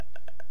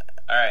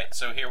All right,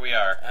 so here we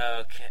are.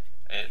 Okay.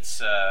 It's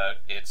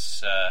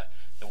the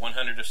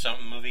 100 of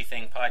Something Movie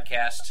Thing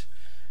podcast,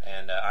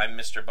 and I'm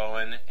Mr.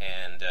 Bowen.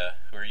 And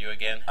who are you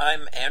again?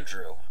 I'm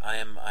Andrew. I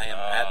am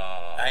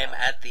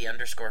at the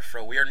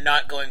 _fro. We are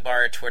not going by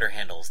our Twitter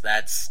handles.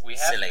 That's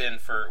silly.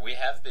 We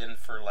have been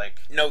for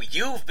like. No,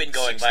 you've been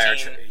going by our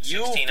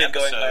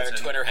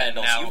Twitter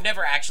handles. Now, you've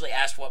never actually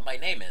asked what my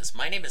name is.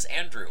 My name is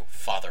Andrew,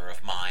 father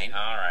of mine.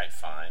 All right,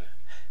 fine.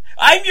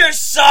 I'm your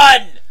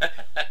son.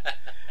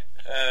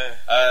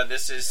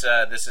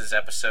 This is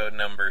episode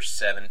number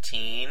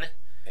 17.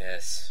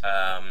 Yes.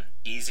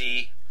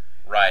 Easy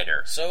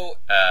Rider. So,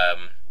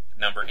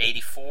 number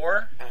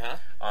 84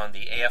 on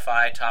the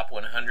AFI Top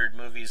 100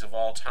 Movies of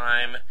All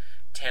Time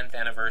 10th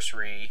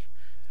Anniversary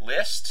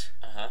list.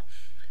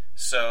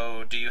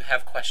 So, do you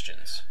have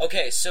questions?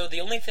 Okay, so the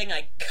only thing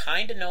I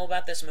kind of know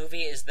about this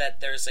movie is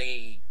that there's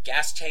a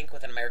gas tank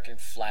with an American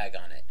flag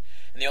on it.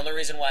 And the only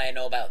reason why I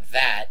know about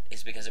that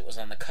is because it was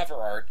on the cover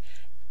art,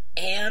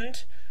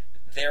 and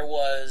there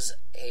was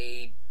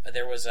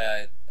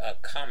a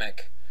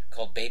comic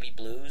called Baby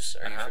Blues.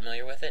 Are you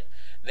familiar with it?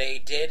 There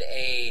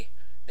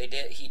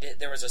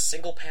was a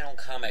single panel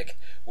comic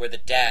where the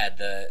dad,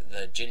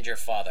 the ginger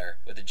father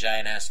with the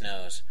giant ass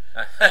nose,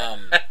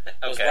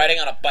 was riding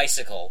on a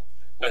bicycle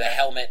with a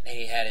helmet, and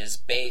he had his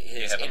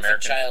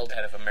infant child.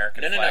 Had an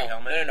American flag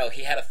helmet? No.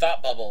 He had a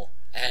thought bubble,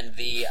 and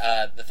the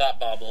thought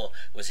bubble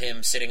was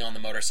him sitting on the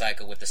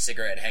motorcycle with the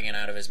cigarette hanging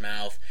out of his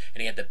mouth,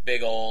 and he had the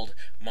big old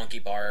monkey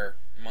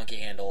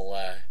handle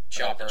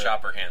chopper. The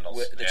chopper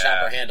handles.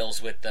 Chopper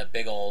handles with the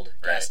big old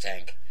gas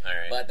tank. All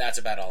right. But that's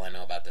about all I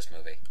know about this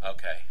movie.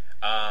 Okay.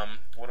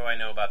 What do I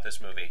know about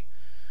this movie?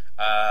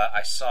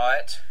 I saw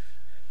it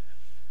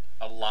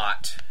a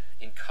lot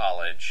in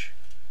college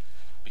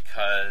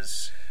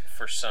because,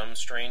 for some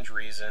strange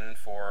reason,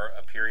 for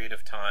a period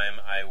of time,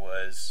 I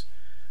was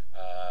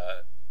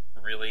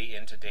really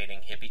into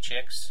dating hippie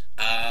chicks.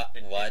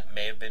 It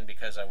may have been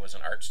because I was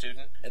an art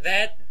student.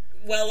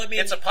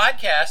 It's a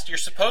podcast. You're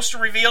supposed to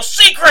reveal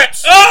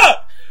secrets!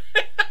 Well,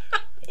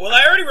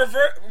 I've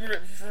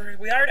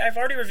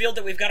already revealed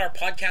that we've got our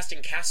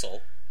podcasting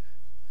castle.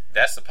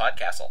 That's the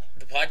podcastle.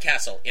 The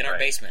podcastle in our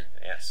basement.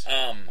 Yes.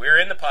 We're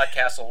in the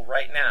podcastle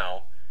right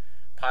now,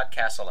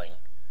 podcastling.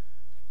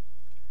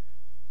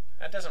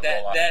 That doesn't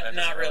roll off.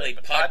 Not really.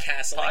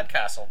 Podcastling.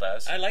 Podcastle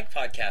does. I like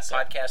podcastle.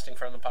 Podcasting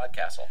from the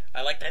podcastle.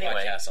 I like the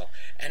podcastle.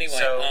 Anyway,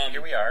 so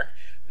here we are.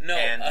 No.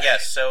 And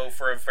yes, so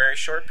for a very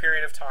short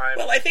period of time.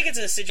 Well, I think it's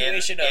a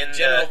situation of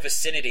general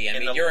vicinity. I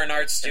mean, you're an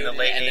art student,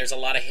 and there's a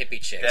lot of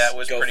hippie chicks. That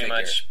was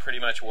pretty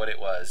much what it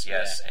was.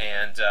 Yes,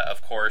 yeah. And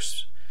of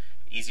course,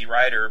 Easy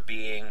Rider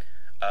being,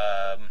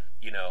 a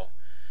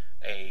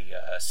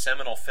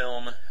seminal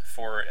film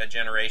for a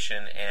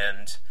generation,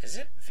 and is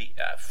it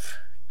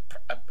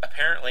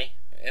apparently?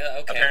 Yeah,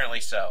 okay.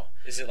 Apparently so.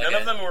 Is it None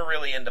of them were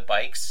really into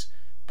bikes,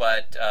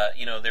 but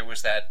there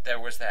was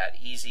that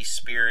easy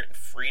spirit and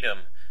freedom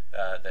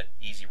that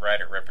Easy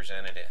Rider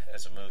represented it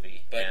as a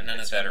movie. But none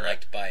of them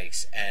liked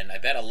bikes, and I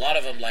bet a lot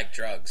of them liked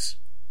drugs.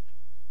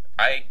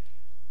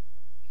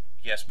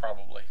 Yes,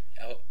 probably.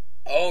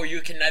 Oh,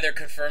 you can neither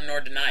confirm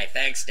nor deny.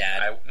 Thanks,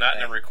 Dad. Not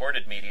in a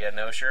recorded media,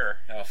 no, sure.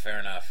 Oh, fair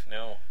enough.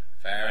 No.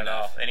 Fair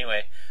enough.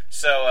 Anyway,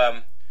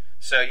 so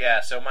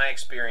my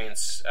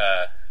experience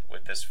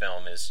with this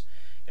film is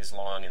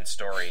long and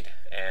storied,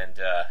 and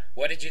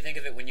what did you think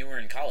of it when you were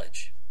in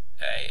college?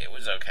 It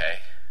was okay.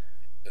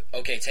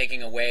 Okay,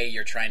 taking away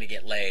you're trying to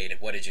get laid,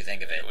 what did you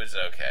think of it? It was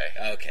okay.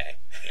 Okay.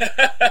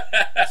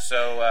 Yeah.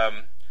 So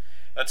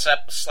let's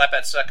slap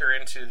that sucker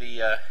into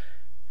the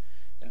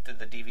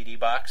DVD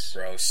box.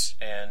 Gross.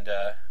 And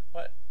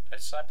what?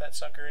 Let's slap that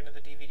sucker into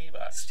the DVD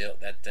box. Still,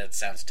 that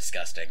sounds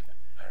disgusting.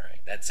 All right.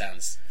 That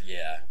sounds,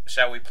 yeah.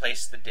 Shall we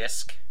place the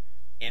disc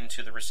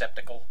into the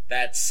receptacle?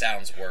 That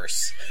sounds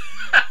worse.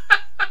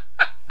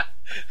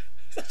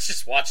 Let's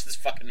just watch this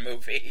fucking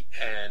movie.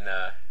 And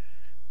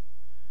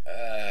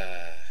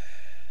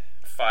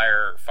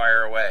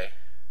fire away.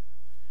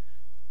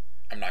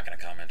 I'm not going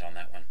to comment on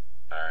that one.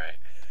 All right.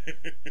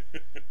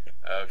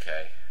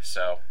 Okay.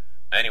 So,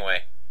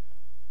 anyway,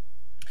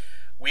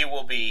 we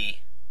will be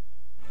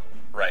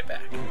right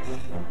back.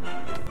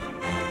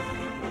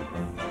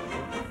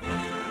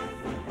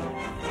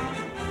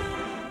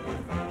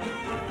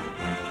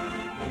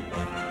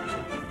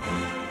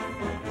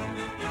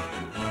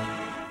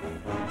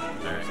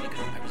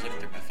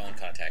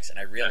 And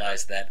I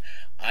realized that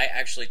I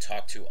actually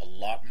talked to a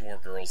lot more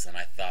girls than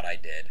I thought I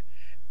did.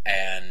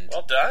 And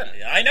well done.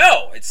 I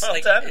know. It's well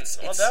like done.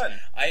 It's well done.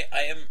 I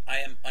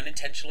am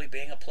unintentionally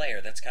being a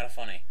player. That's kind of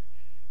funny.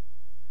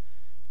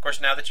 Of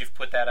course, now that you've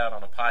put that out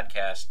on a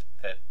podcast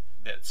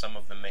that some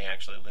of them may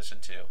actually listen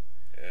to,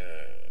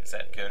 is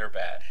that good or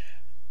bad?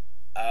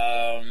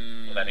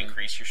 Will that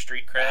increase your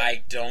street cred?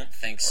 I don't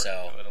think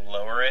so. Would it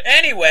lower it?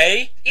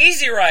 Anyway,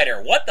 Easy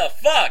Rider. What the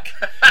fuck?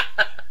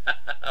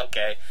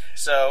 Okay,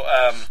 so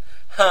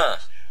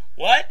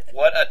What?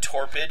 What a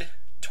torpid.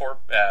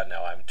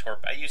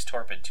 I use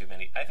torpid too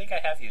many. I think I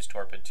have used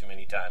torpid too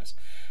many times.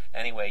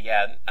 Anyway,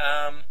 yeah.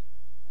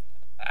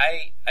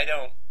 I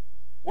don't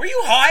Were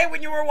you high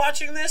when you were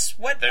watching this?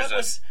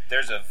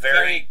 There's a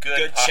very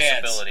good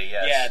possibility.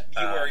 Chance. Yes.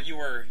 Yeah, you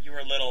were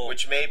a little.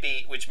 Which may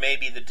be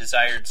the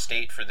desired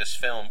state for this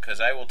film, because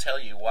I will tell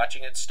you,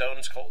 watching it stone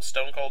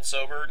cold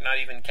sober, not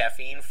even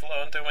caffeine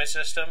flowing through my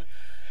system,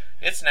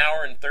 it's an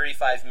hour and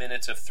 35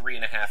 minutes of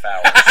 3.5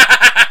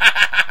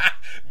 hours.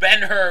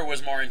 Ben-Hur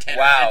was more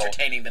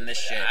entertaining than this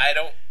shit.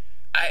 I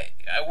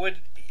would.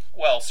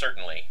 Well,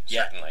 certainly.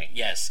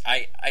 Yes,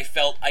 I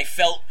felt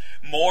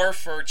more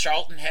for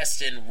Charlton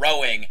Heston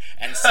rowing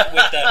and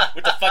with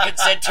the fucking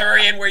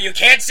Centurion where you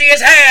can't see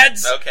his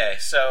hands. Okay,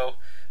 so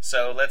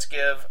let's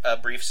give a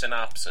brief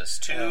synopsis.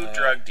 Two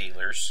drug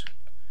dealers.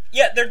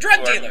 Yeah, they're drug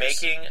who dealers are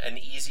making an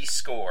easy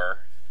score.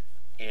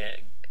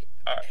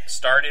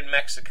 Start in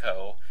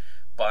Mexico,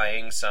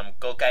 buying some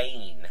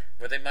cocaine.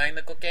 Were they buying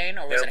the cocaine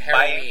or was it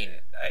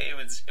heroin? It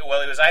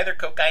was either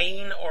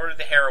cocaine or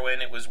the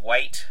heroin. It was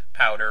white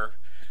powder.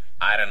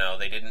 I don't know.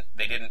 They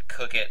didn't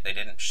cook it. They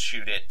didn't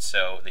shoot it.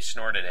 So they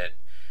snorted it.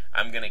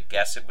 I'm gonna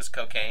guess it was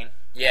cocaine.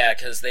 Yeah,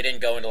 because they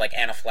didn't go into like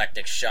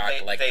anaphylactic shock.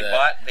 They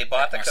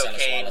bought the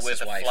cocaine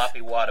with a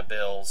floppy wad of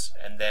bills,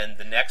 and then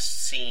the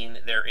next scene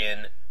they're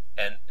in,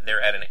 and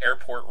they're at an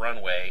airport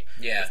runway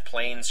with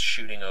planes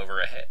shooting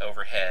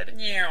overhead.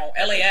 Yeah,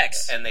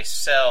 LAX. And they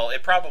sell.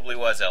 It probably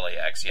was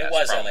LAX. Yes, it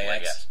was probably,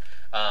 LAX.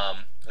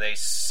 Yes. They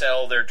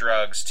sell their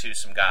drugs to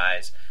some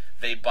guys.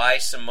 They buy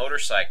some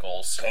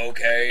motorcycles,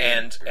 cocaine,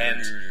 and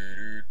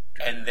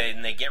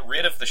then they get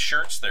rid of the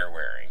shirts they're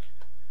wearing.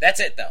 That's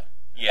it, though.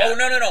 Yeah. Oh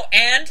no,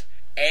 and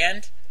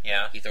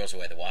yeah, he throws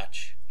away the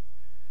watch.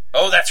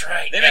 Oh, that's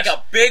right. They make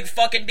a big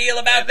fucking deal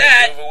about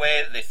that.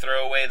 They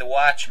throw away the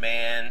watch,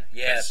 man.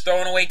 Yeah,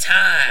 throwing away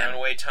time. Throwing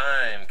away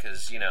time,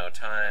 because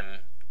time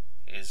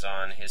is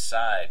on his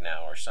side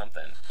now, or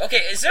something.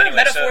 Okay, is there a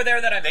metaphor there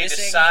that I'm missing?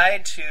 They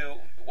decide to.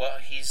 Well,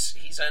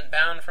 he's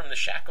unbound from the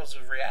shackles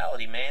of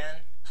reality,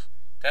 man.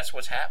 That's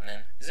what's happening.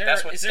 Is there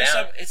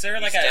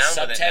like a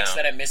subtext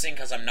that I'm missing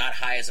because I'm not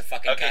high as a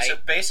fucking kite? Okay, so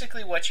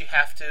basically, what you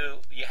have to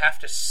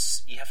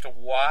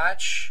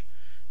watch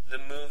the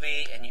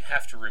movie, and you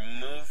have to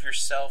remove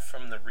yourself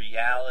from the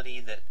reality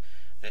that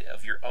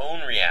of your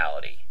own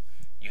reality.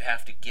 You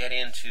have to get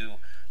into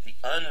the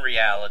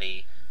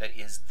unreality that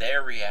is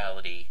their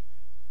reality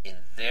in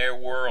their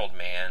world,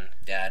 man.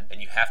 Dad.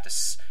 And you have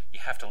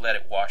to let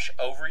it wash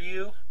over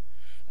you,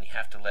 and you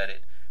have to let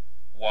it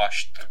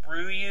wash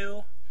through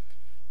you.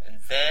 And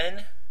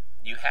then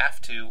you have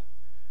to,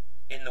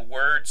 in the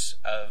words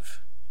of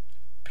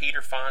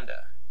Peter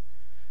Fonda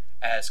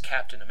as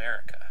Captain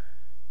America,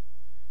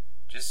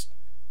 just,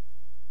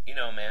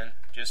 man,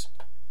 just,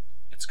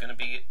 it's gonna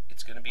be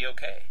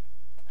okay.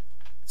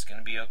 It's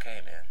gonna be okay,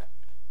 man.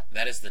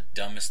 That is the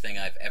dumbest thing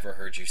I've ever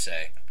heard you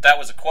say. That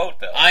was a quote,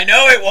 though. I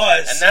know it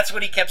was! And that's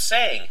what he kept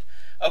saying.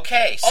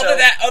 Okay, so...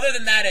 Other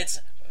than that, it's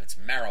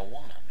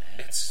marijuana, man.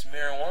 It's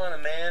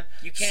marijuana, man.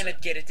 You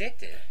can't get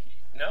addicted.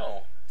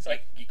 No. It's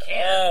like, you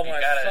can't. Oh,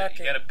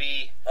 you gotta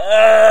be... Oh!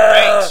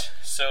 Right.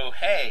 So,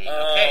 hey,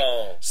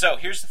 okay. So,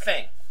 here's the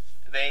thing.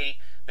 They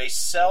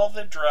sell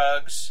the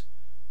drugs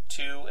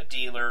to a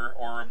dealer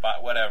or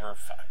whatever.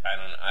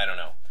 I don't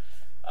know.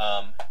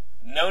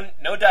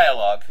 No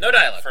dialogue. No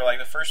dialogue. For like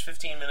the first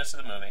 15 minutes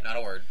of the movie. Not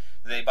a word.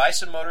 They buy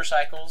some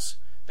motorcycles.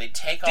 They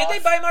take off. Did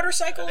they buy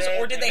motorcycles,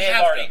 or did they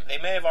have them? They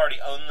may have already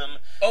owned them,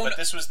 but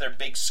this was their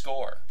big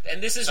score.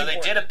 And this is so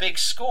important. They did a big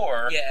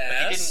score, yes. But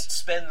they didn't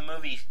spend the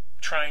movie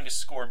trying to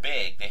score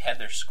big. They had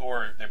their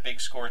big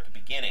score at the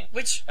beginning.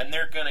 And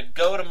they're going to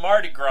go to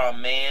Mardi Gras,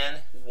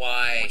 man.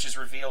 Why? Which is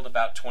revealed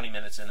about 20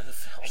 minutes into the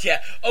film.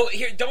 Yeah. Oh,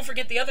 here, don't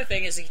forget the other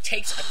thing is he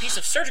takes a piece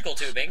of surgical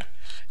tubing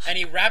and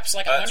he wraps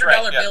like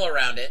 $100 bill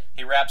around it.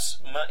 He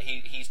wraps,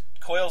 he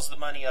coils the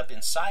money up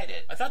inside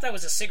it. I thought that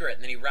was a cigarette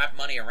and then he wrapped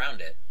money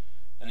around it.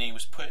 And then he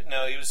was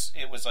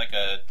it was like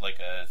a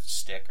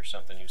stick or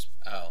something. He was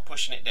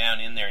pushing it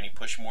down in there, and he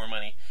pushed more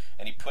money,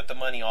 and he put the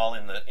money all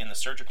in the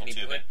surgical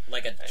tube. Put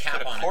like a cap on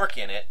it. Put a cork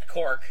in it.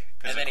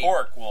 Because a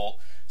cork will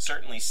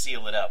certainly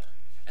seal it up.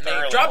 And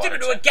then he dropped it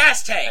into a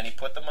gas tank. And he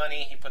put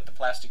the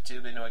plastic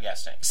tube into a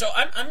gas tank. So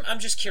I'm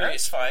just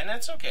curious. That's fine.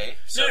 That's okay.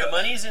 So the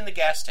money's in the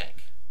gas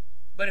tank.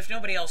 But if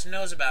nobody else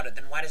knows about it,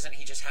 then why doesn't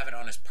he just have it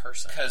on his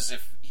person? Because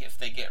if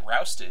they get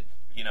rousted,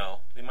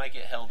 they might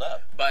get held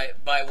up by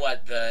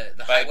what the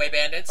highway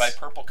bandits, by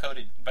purple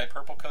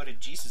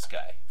coated Jesus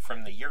guy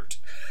from the yurt.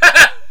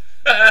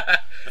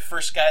 The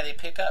first guy they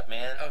pick up,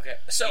 man. Okay,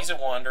 so he's a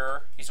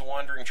wanderer. He's a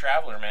wandering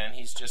traveler, man.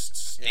 He's just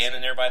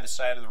standing there by the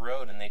side of the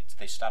road, and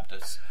they stop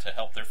to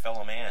help their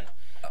fellow man,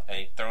 and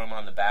they throw him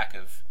on the back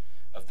of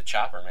the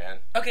chopper, man.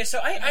 Okay, so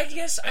I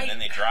guess and then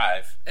they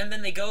drive, and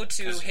then they go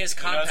to his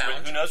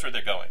compound. Who knows where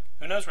they're going?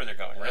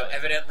 Really? Well,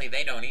 evidently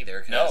they don't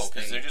either. No,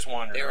 because they're just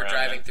wandering. They were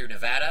driving through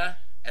Nevada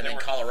and then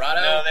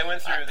Colorado. No, they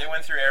went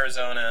through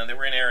Arizona. They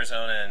were in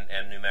Arizona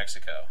and New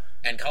Mexico.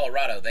 And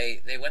Colorado. They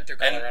went through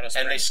Colorado Springs.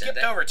 And they skipped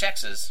over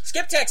Texas.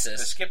 Skipped Texas.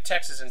 They skipped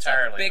Texas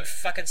entirely. Big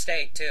fucking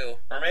state too.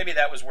 Or maybe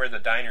that was where the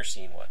diner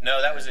scene was.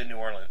 No, that was in New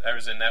Orleans. That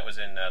was in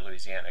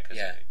Louisiana.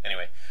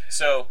 Anyway,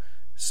 so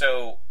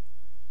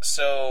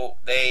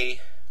they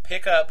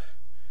pick up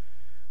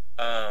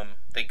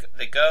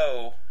they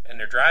go and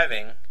they're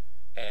driving,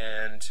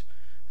 and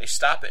they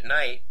stop at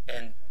night,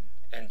 and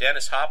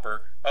Dennis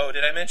Hopper. Oh,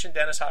 did I mention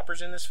Dennis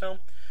Hopper's in this film?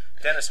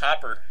 Dennis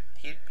Hopper.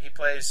 He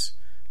plays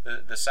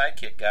the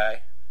sidekick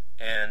guy,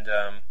 and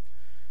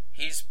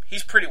he's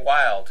pretty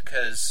wild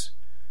because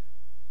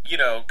he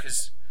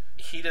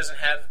doesn't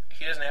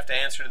have to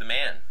answer to the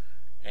man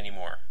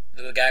anymore.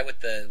 The guy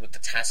with the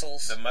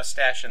tassels, the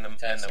mustache and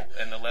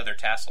the leather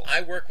tassels. I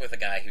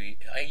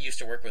used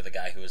to work with a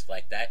guy who was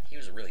like that. He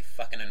was really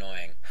fucking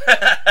annoying.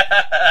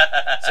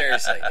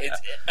 Seriously, he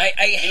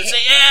would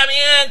say, "Yeah,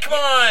 man, come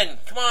on,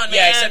 man."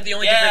 Yeah, except the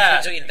only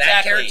difference between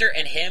that character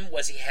and him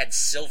was he had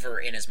silver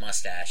in his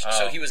mustache,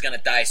 so he was gonna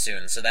die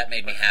soon. So that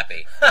made me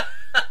happy.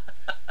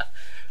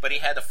 But he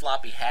had the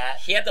floppy hat.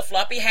 He had the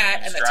floppy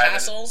hat and the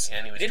tassels.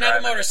 And he didn't have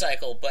a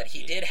motorcycle, but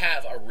he did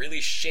have a really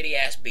shitty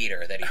ass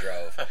beater that he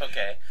drove.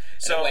 Okay,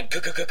 so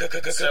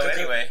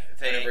anyway,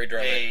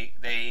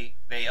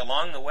 they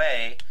along the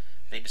way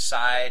they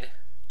decide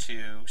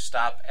to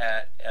stop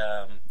at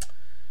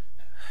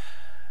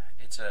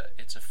it's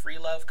a free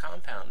love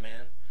compound,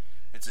 man.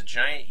 It's a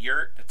giant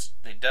yurt.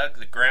 They dug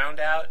the ground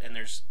out, and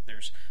there's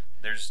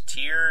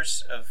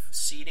tiers of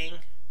seating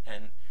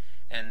and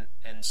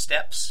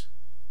steps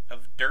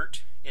of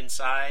dirt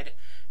inside,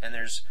 and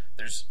there's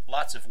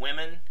lots of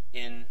women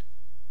in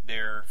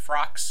their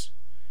frocks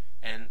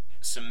and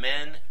some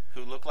men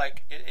who look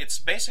like it's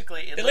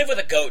basically they live with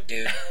a goat,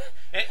 dude.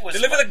 They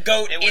live with a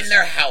goat in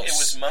their house. It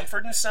was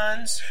Mumford and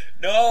Sons.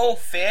 No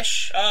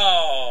Fish.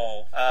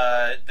 Oh.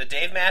 The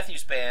Dave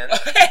Matthews Band.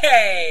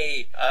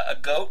 Hey. A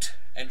goat.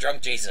 And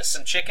drunk Jesus.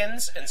 Some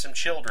chickens and some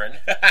children.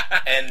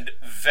 And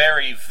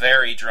very,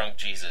 very drunk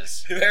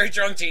Jesus. Very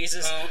drunk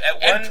Jesus. Who,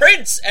 and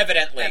Prince,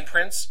 evidently. And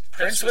Prince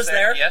was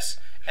there. Yes.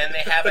 And they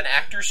have an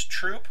actors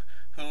troupe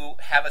who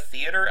have a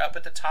theater up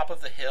at the top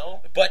of the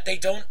hill. But I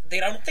don't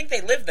think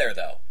they live there,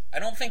 though. I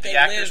don't think the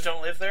actors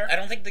don't live there. I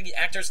don't think the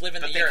actors live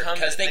in the yurt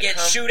because they get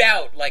shoot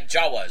out like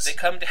Jawas. They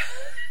come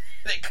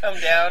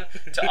down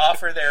to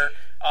offer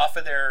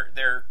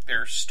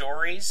their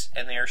stories,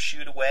 and they are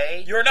shooed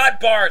away. You're not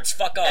bards.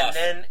 Fuck off.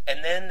 And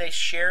then they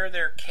share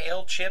their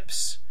kale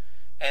chips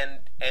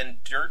and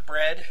dirt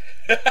bread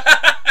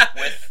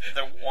with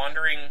the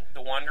wandering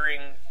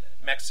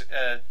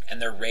and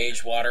their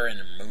rage water and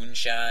their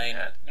moonshine.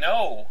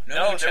 No,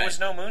 there was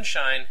no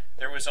moonshine.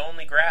 There was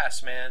only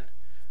grass, man.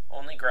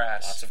 Only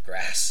grass. Lots of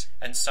grass.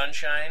 And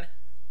sunshine.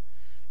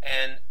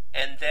 And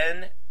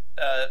then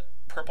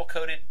purple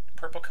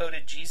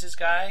coated Jesus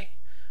guy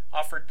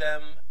offered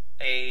them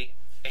a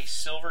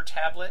silver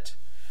tablet,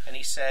 and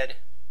he said,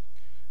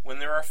 "When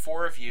there are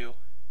 4 of you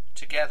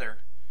together,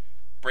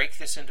 break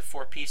this into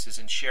 4 pieces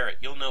and share it.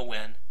 You'll know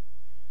when.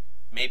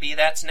 Maybe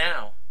that's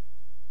now.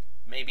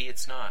 Maybe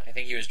it's not." I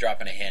think he was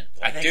dropping a hint.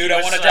 Like, dude,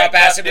 I want to drop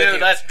acid with you.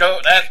 Let's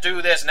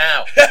do this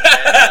now.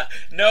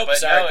 Nope, but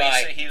sorry, no,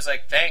 bye. He was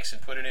like, thanks,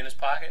 and put it in his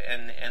pocket,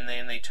 and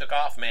then they took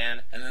off,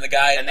 man. And then the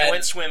guy... And they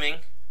went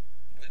swimming.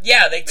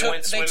 Yeah, they took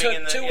in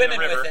 2 women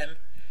with him.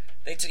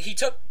 They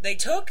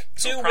took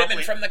 2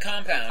 women from the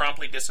compound.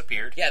 Promptly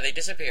disappeared. Yeah, they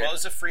disappeared. Well, it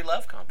was a free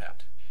love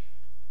compound.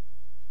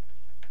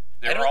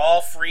 They were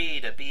all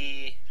free to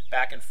be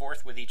back and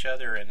forth with each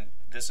other and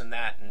this and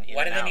that. And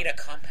why do they need a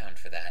compound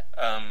for that?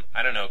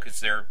 I don't know,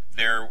 because their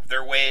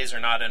ways are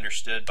not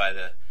understood by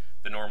the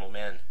normal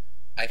men.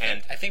 I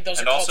think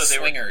those are called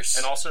swingers.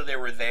 And also they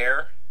were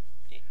there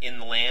in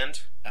the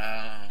land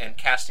and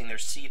casting their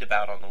seed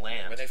about on the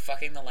land. Were they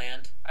fucking the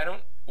land?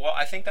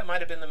 I think that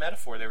might have been the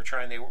metaphor. They were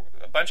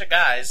a bunch of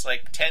guys,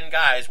 like 10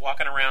 guys,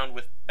 walking around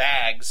with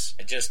bags,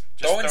 just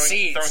throwing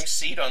seeds, throwing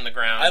seed on the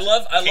ground. I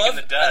love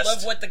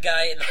what the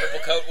guy in the purple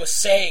coat was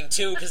saying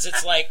too, because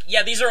it's like,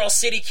 yeah, these are all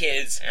city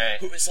kids. Right.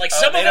 Who it's like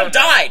some of them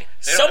died.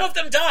 Some of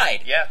them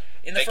died. Yeah,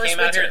 in the first came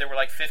winter. Out here. There were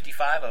like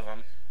 55 of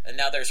them, and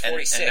now there's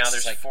 46. And now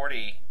there's like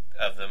 40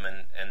 of them,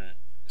 and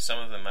some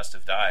of them must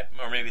have died,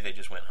 or maybe they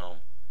just went home.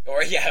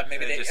 Or yeah,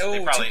 maybe they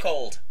probably, too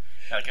cold.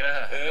 Like,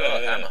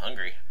 I'm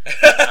hungry.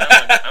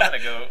 I'm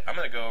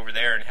gonna go over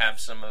there and have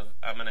some of.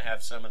 I'm gonna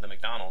have some of the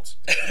McDonald's.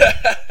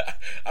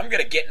 I'm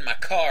gonna get in my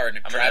car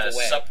and drive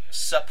away.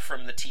 Sup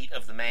from the teat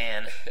of the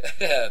man.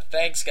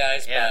 Thanks,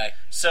 guys. Yeah. Bye.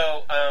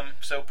 So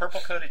purple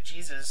coated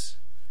Jesus,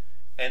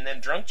 and then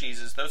drunk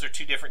Jesus. Those are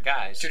 2 different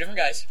guys. 2 different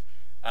guys.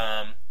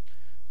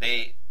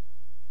 They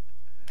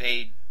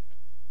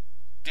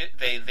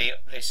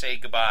say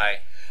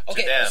goodbye.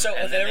 Okay, to them, so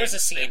there was a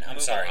scene. I'm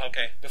sorry.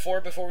 Okay.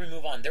 Before we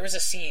move on, there was a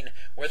scene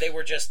where they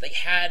were just they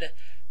had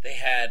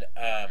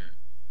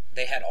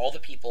all the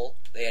people.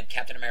 They had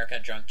Captain America,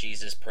 Drunk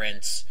Jesus,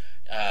 Prince,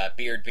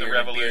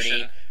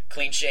 Beardy,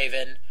 Clean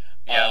Shaven,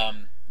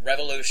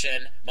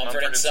 Revolution,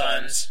 Mumford and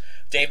Sons,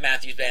 Dave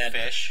Matthews Band,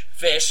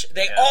 Fish.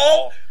 They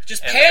all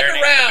just panned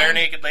around. The Bare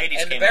Naked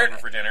Ladies came over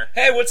for dinner.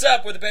 Hey, what's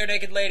up? We're the Bare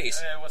Naked Ladies.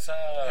 Hey, what's up?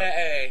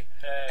 Hey.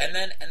 And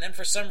then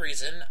for some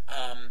reason,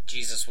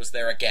 Jesus was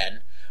there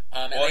again.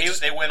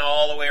 They went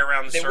all the way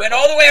around the circle. They went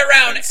all the way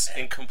around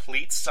in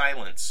complete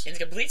silence.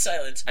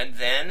 And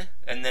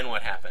then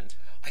what happened?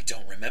 I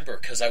don't remember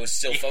because I was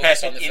still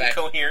focused on the fact.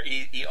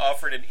 He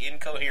offered an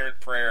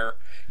incoherent prayer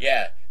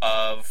Yeah.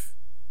 of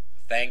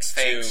Thanks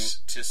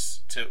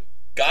to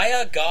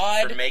Gaia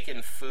God for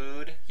making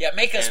food. Yeah,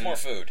 make us and- more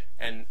food.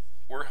 And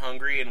we're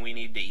hungry and we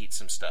need to eat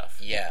some stuff.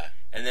 Yeah.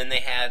 And then they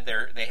had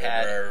dirt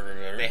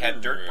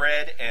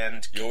bread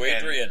and Yo,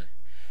 Adrian.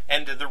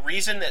 And the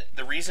reason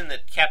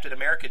that Captain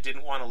America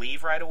didn't want to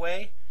leave right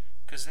away,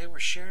 because they were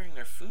sharing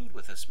their food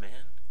with us,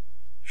 man.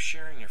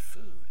 Sharing their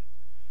food.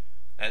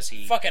 As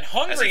he fucking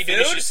hungry,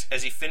 dude.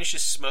 As he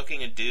finishes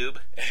smoking a doob,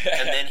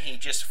 and then he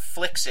just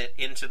flicks it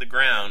into the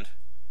ground,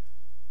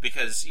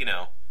 because you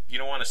don't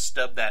want to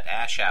stub that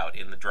ash out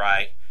in the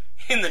dry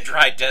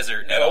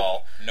desert at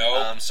all.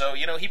 No. So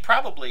he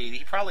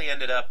probably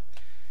ended up.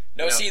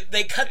 No, see,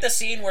 they cut the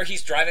scene where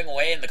he's driving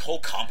away and the whole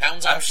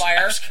compound's on fire.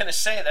 I was gonna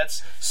say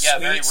that's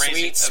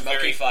Sweet,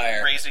 smoky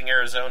fire. Raising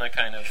Arizona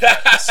kind of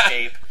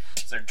escape.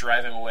 As they're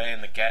driving away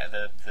and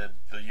the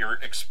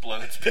yurt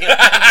explodes behind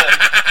them.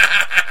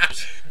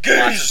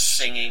 Lots of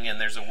singing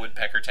and there's a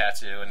woodpecker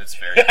tattoo and it's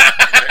very, very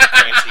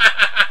crazy.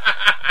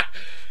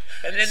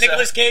 And then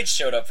Nicolas Cage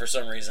showed up for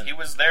some reason. He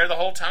was there the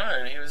whole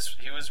time. He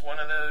was one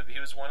of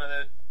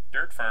the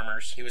dirt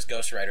farmers. He was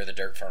Ghost Rider, the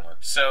dirt farmer.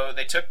 So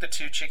they took the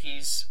two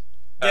chickies.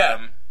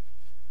 Yeah.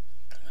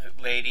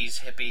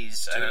 Ladies,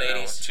 hippies, Two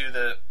ladies. to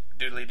the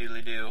doodly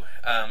doodly doo,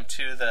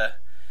 to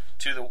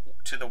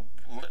the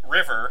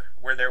river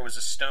where there was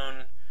a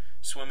stone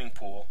swimming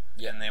pool,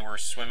 and they were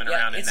swimming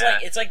around in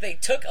that. It's like they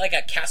took like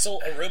a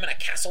room in a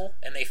castle,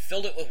 and they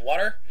filled it with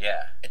water.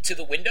 Yeah. To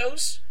the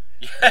windows.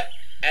 Yeah.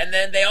 And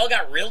then they all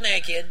got real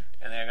naked.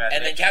 And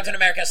then Captain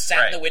America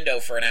sat in the window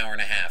for an hour and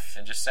a half.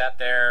 And just sat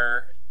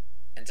there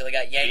until he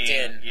got yanked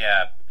in.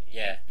 Yeah.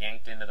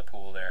 Yanked into the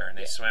pool there, and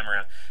they swam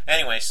around.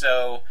 Anyway,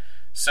 so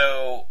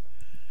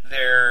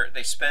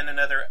they spend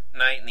another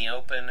night in the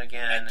open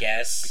again. I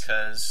guess.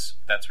 Because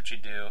that's what you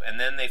do. And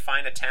then they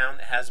find a town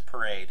that has a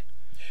parade.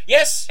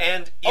 Yes!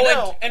 And,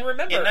 and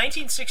remember... in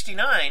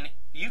 1969,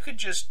 you could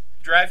just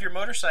drive your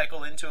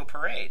motorcycle into a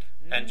parade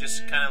and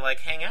just kind of,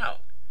 hang out,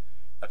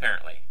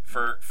 apparently,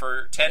 for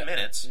 10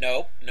 minutes.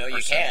 No,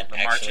 you can't, the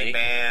actually. Marching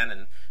band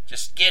and...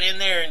 Just get in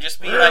there and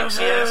just be like,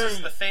 see, this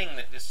is the thing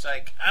that it's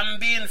like, I'm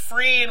being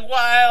free and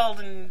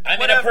wild and I'm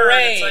whatever. in a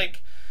parade. And it's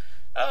like,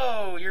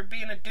 oh, you're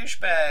being a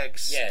douchebag,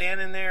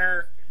 standing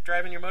there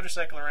driving your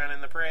motorcycle around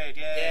in the parade.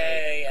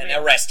 Yay! And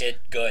arrested.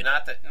 Good.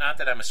 Not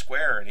that I'm a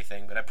square or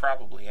anything, but I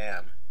probably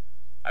am.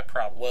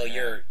 Well,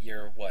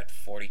 you're what,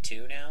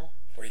 42 now?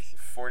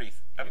 40.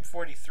 I'm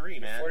 43,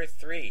 man.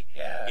 43.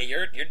 Yeah.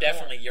 You're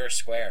definitely you're a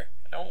square.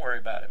 Don't worry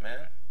about it,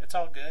 man. It's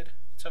all good.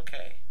 It's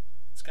okay.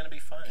 It's gonna be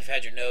fun. You've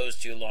had your nose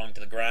too long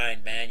to the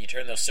grind, man. You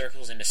turn those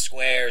circles into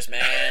squares,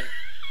 man.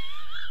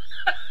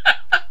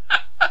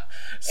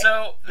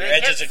 So your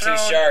edges are too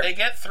sharp. They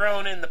get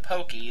thrown in the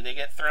pokey. They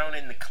get thrown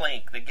in the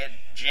clink. They get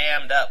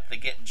jammed up. They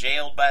get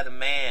jailed by the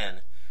man.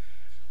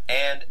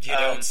 And you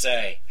don't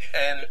say.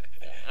 And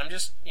I'm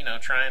just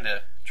trying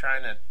to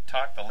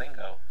talk the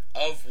lingo.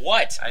 Of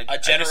what? A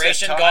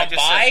generation gone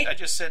by? I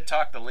just said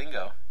talk the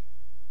lingo.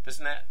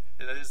 Isn't that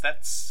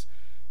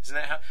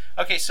how?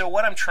 Okay, so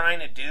what I'm trying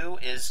to do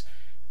is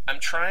I'm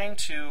trying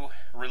to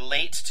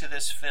relate to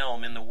this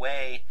film in the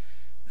way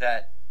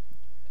that,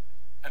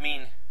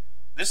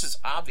 this is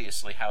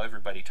obviously how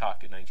everybody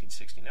talked in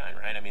 1969,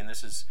 right?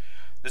 this is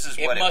what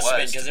it was. It must have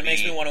been, because it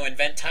makes me want to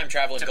invent time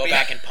travel and go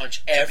back and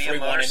punch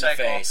everyone in the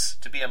face.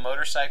 To be a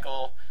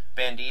motorcycle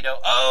bandito.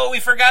 Oh,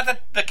 we forgot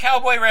the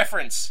cowboy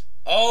reference.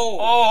 Oh,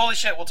 holy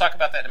shit, we'll talk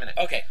about that in a minute.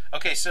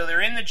 Okay, so they're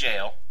in the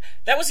jail.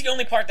 That was the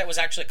only part that was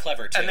actually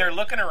clever, too. And they're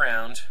looking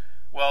around.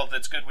 Well,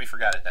 that's good we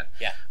forgot it then.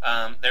 Yeah.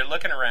 They're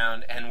looking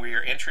around, and we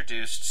are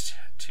introduced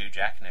to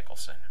Jack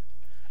Nicholson.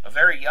 A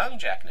very young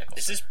Jack Nicholson.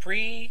 Is this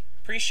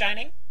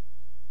pre-Shining?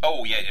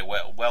 Oh, yeah,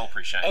 well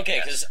pre-Shining. Okay,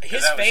 because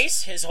his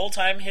face, his whole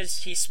time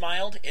he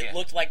smiled, it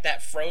looked like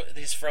that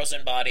his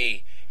frozen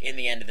body in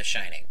the end of The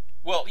Shining.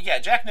 Well, yeah,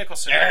 Jack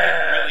Nicholson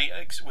really,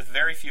 with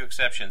very few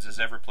exceptions, has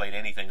ever played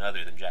anything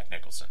other than Jack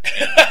Nicholson.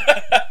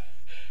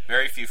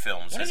 Very few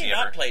films. When has he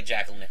not played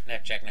Jack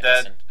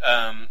Nicholson?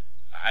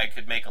 I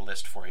could make a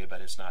list for you, but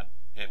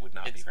it would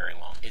not be very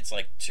long. It's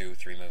like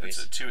 2-3 movies.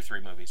 It's 2 or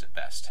 3 movies at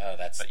best. Oh,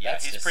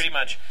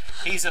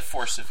 he's a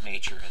force of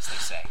nature, as they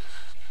say.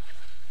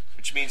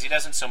 Which means he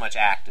doesn't so much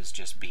act as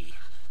just be.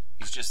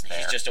 He's just there.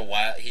 He's just a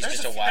wild.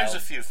 There's a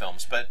few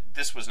films, but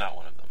this was not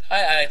one of them.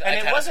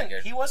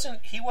 He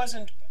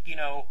wasn't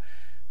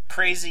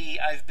crazy.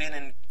 I've been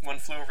in One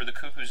Flew Over the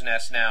Cuckoo's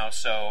Nest now,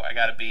 so I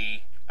gotta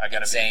be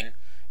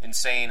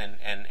insane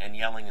and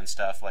yelling and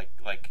stuff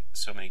like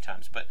so many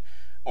times. But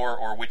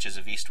or Witches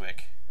of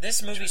Eastwick.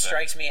 This movie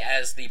strikes me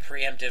as the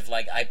preemptive.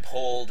 I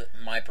pulled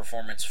my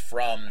performance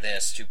from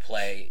this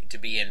to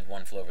be in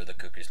One Flew Over the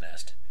Cuckoo's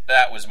Nest.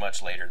 That was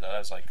much later, though. That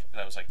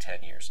was like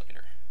 10 years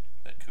later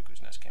that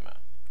Cuckoo's Nest came out,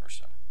 or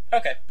so.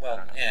 Okay,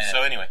 well, yeah.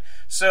 So anyway,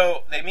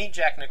 they meet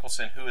Jack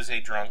Nicholson, who is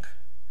a drunk.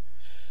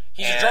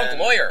 He's a drunk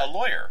lawyer. A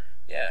lawyer.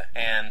 Yeah.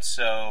 And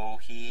so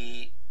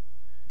he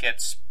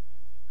gets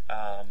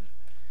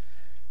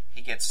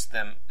He gets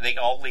them. They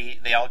all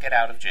leave. They all get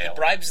out of jail.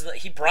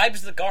 He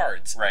bribes the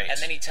guards, right? And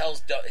then he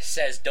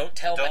says, "Don't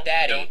tell my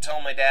daddy. Don't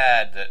tell my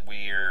dad that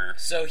we're."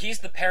 So he's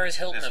the Paris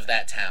Hilton of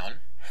that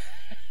town.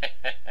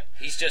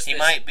 He's just. He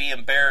might be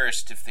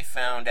embarrassed if they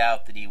found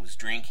out that he was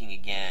drinking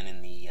again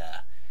in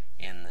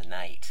the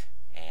night,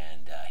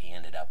 and he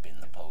ended up in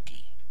the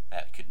pokey.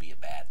 That could be a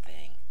bad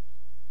thing.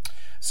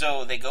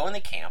 So they go in the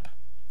camp,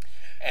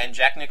 and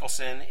Jack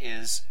Nicholson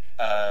is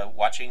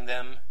watching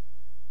them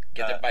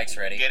get their bikes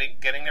ready.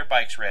 Getting their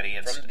bikes ready.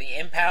 From the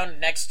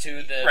impound next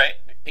to the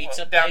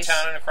pizza place.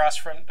 Downtown and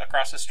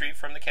across the street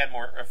from the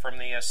Kenmore, from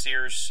the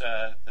Sears,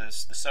 the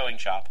sewing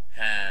shop.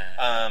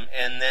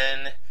 And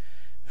then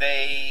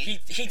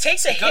he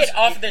takes a hit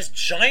off this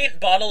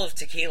giant bottle of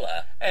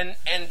tequila and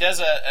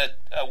does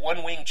a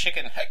one-wing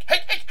chicken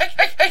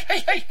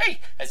hey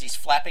as he's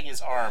flapping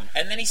his arm,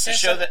 and then he says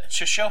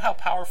to show how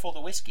powerful the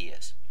whiskey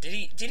is.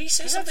 Did he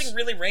say something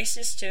really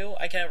racist too?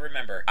 I can't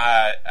remember.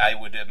 I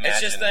would imagine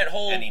it's just that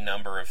whole, any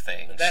number of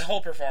things. That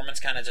whole performance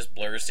kind of just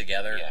blurs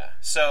together. Yeah.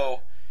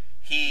 So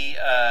he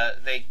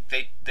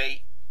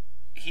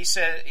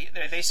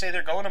say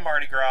they're going to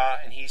Mardi Gras,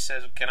 and he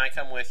says, "Can I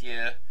come with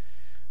you?"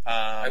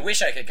 I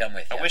wish I could come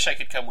with you. I wish I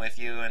could come with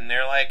you. And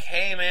they're like,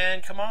 "Hey,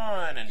 man, come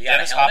on!" And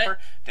Dennis Hopper,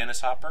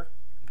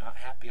 not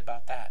happy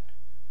about that.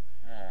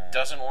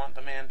 Doesn't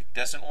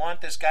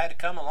want this guy to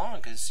come along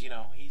because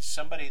he's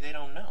somebody they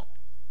don't know.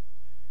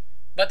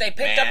 But they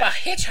picked up a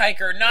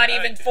hitchhiker not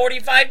even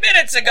 45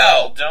 minutes ago.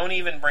 Well, don't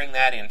even bring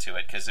that into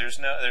it because there's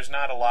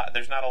not a lot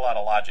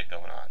of logic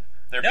going on.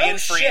 They're being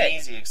free and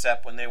easy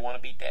except when they want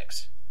to be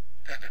dicks.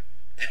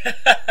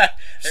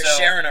 They're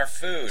sharing our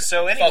food.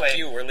 So anyway, fuck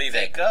you, we're leaving.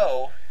 They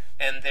go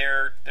and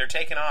they're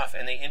taking off,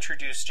 and they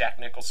introduce Jack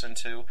Nicholson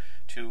to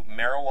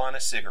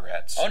marijuana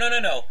cigarettes. Oh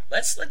no!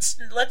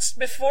 Let's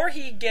before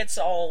he gets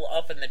all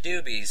up in the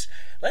doobies,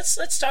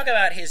 let's talk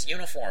about his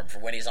uniform for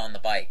when he's on the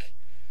bike.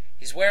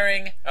 He's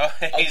wearing a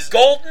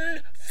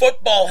golden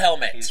football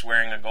helmet. He's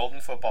wearing a golden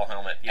football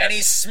helmet, yes. And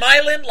he's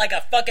smiling like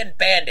a fucking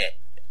bandit.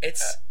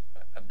 It's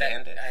a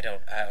bandit. I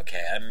don't.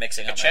 Okay, I'm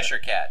mixing up. A Cheshire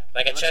cat.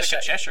 Like a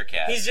Cheshire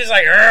cat. He's just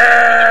like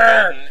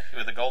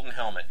with a golden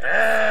helmet.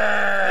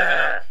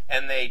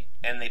 And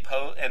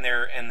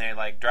they're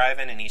like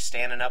driving, and he's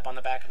standing up on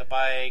the back of the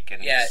bike,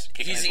 and he's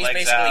kicking his legs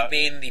basically out.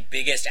 being the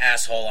biggest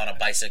asshole on a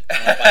bike you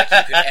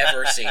could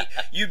ever see.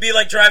 You'd be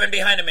like driving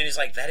behind him, and he's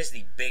like, "That is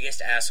the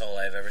biggest asshole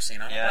I've ever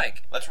seen on a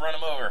bike." Let's run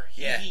him over.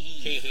 Yeah.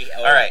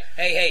 All right.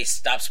 Hey!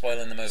 Stop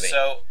spoiling the movie.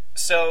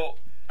 So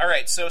all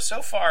right. So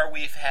far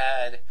we've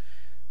had.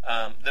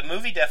 The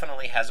movie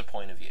definitely has a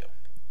point of view.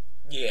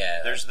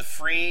 Yeah. There's the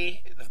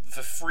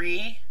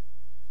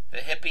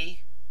hippie,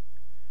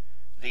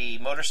 the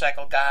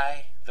motorcycle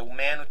guy, the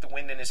man with the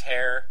wind in his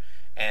hair,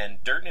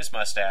 and dirt in his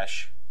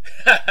mustache,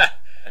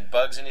 and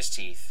bugs in his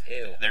teeth.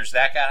 Ew. There's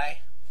that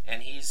guy,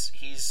 and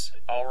he's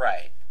all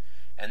right.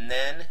 And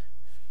then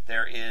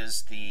there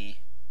is the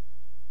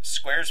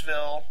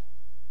Squaresville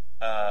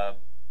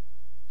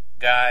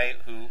guy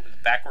who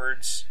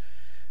backwards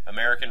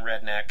American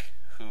redneck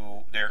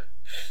who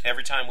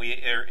every time we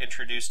are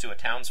introduced to a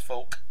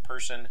townsfolk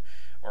person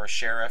or a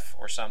sheriff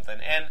or something,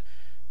 and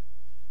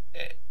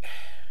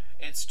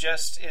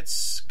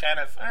it's kind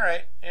of all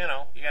right.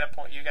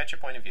 You got your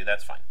point of view.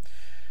 That's fine.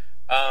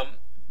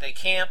 They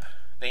camp.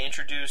 They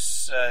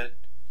introduce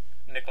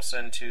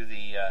Nicholson to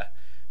the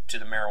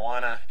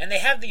marijuana, and they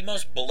have the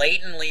most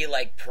blatantly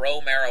pro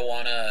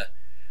marijuana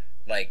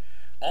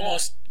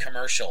almost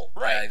commercial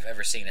I've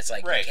ever seen. It's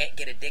like you can't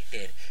get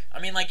addicted. I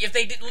mean, if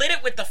they lit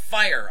it with the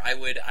fire, I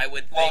would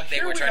think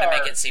they were trying to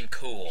make it seem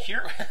cool.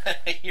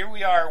 Here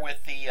we are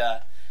with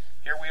the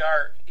here we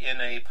are in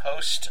a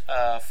post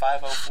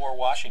 504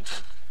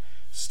 Washington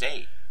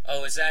state.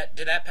 Oh,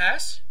 did that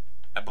pass?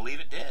 I believe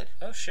it did.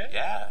 Oh shit.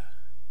 Yeah.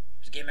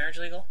 Is gay marriage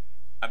legal?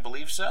 I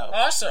believe so.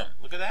 Awesome.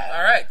 Look at that.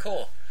 All right,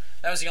 cool.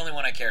 That was the only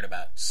one I cared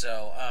about.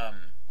 So,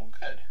 well,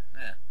 good.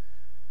 Yeah.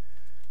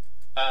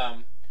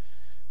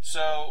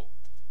 So,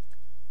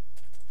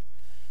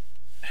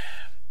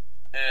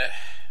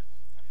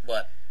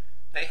 what?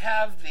 They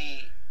have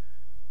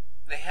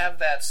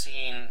that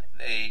scene.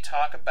 They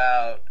talk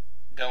about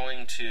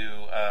going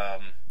to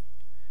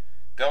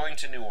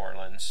New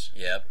Orleans.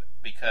 Yep.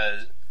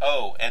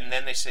 And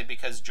then they say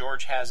because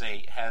George has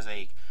a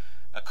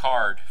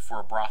card for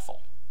a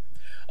brothel.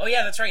 Oh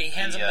yeah, that's right. He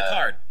hands him the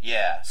card.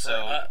 Yeah.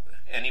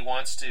 And he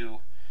wants to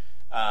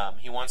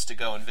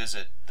go and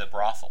visit the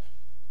brothel.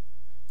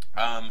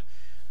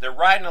 They're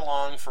riding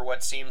along for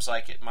what seems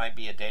like it might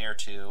be a day or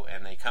two,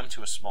 and they come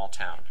to a small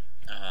town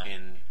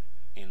in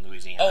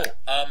Louisiana.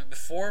 Oh,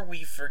 before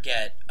we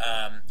forget,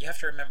 you have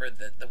to remember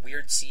the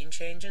weird scene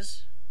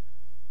changes.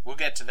 We'll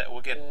get to that.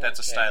 That's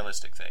a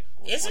stylistic thing.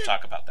 We'll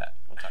talk about that.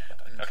 Okay.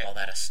 Call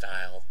that a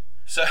style.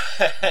 So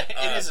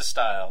it is a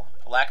style.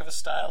 A lack of a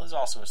style is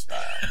also a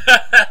style. All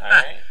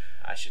right,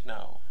 I should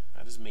know.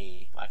 That is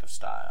me. Lack of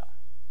style.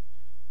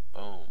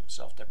 Boom.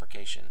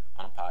 Self-deprecation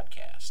on a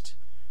podcast.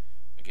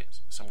 I get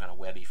some kind of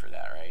Webby for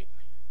that, right?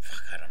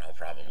 Fuck, I don't know.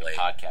 Probably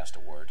podcast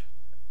award.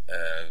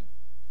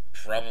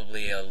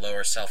 Probably a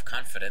lower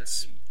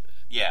self-confidence.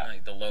 Yeah,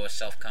 Like the lowest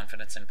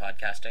self-confidence in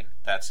podcasting.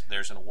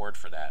 there's an award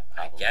for that.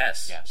 Probably. I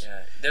guess. Yes.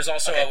 Yeah. There's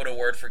also Okay. an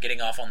award for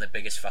getting off on the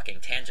biggest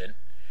fucking tangent.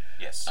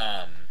 Yes.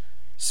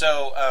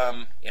 So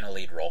In a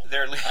lead role.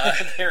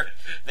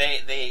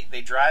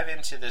 they drive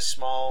into this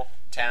small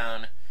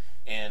town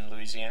in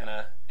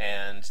Louisiana,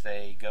 and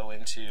they go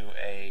into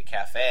a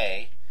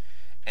cafe,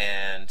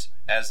 and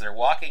as they're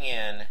walking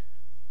in,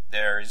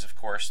 there is, of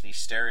course, the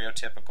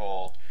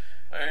stereotypical,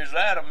 is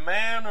that a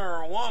man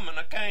or a woman?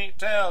 I can't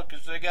tell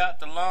because they got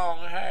the long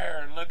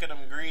hair, and look at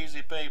them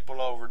greasy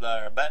people over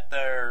there. I bet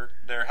they're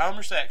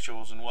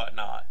homosexuals and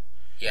whatnot.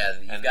 Yeah,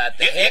 you've And got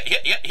the hick.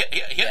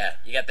 Yeah.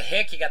 You got the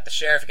hick, you got the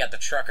sheriff, you got the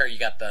trucker, you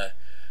got the,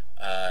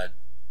 I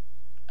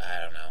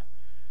don't know.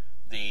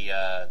 You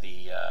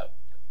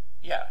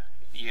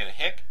get a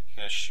hick, you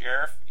get a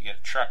sheriff, you get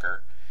a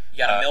trucker. You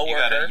got a mill you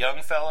worker. got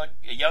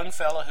a young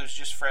fella who's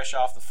just fresh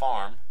off the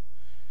farm.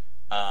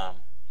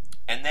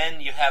 And then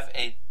you have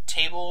a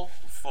table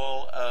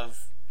full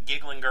of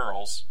giggling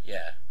girls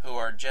Yeah. who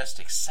are just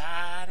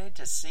excited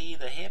to see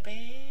the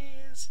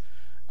hippies.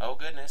 Oh,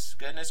 goodness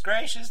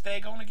gracious, they're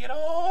going to get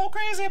all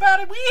crazy about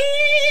it.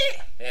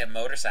 Whee! They have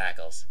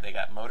motorcycles. They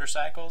got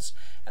motorcycles,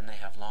 and they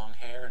have long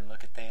hair, and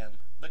look at them.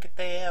 Look at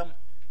them.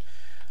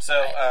 So,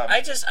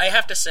 I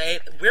have to say,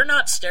 we're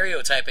not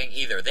stereotyping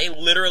either. They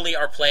literally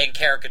are playing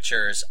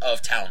caricatures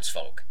of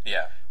townsfolk.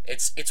 yeah.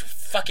 It's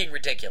fucking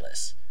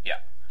ridiculous. Yeah.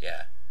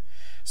 Yeah.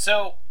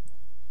 So,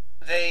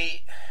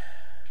 they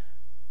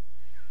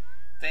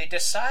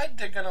decide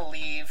they're going to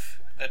leave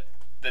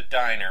the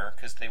diner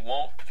because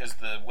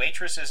the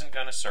waitress isn't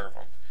going to serve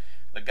them.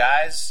 The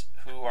guys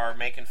who are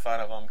making fun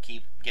of them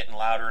keep getting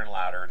louder and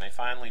louder, and they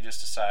finally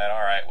just decide,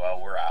 all right, well,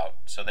 we're out.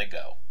 So they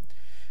go.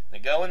 They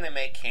go and they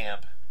make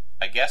camp,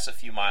 I guess a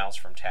few miles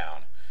from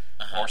town,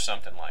 or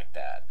something like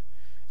that.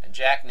 And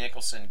Jack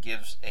Nicholson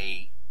gives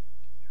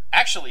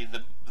actually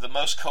the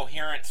most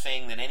coherent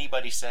thing that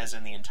anybody says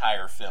in the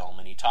entire film,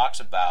 and he talks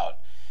about,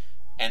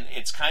 and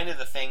it's kind of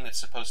the thing that's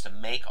supposed to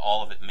make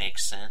all of it make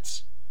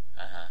sense.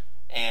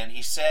 And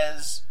he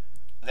says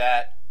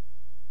that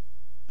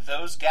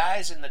those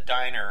guys in the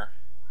diner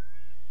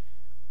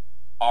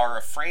are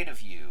afraid of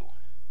you,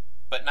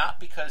 but not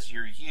because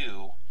you're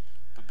you,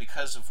 but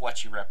because of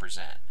what you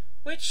represent.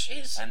 Which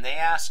is... And they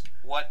ask,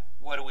 what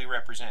do we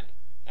represent?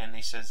 And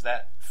he says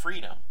that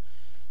freedom.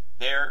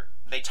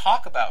 They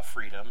talk about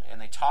freedom,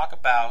 and they talk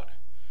about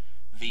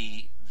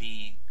the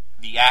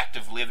act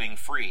of living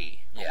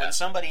free. But when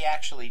somebody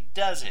actually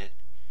does it,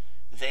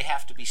 they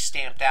have to be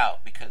stamped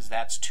out because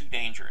that's too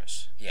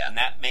dangerous. Yeah. And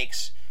that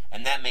makes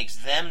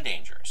them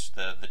dangerous,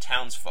 the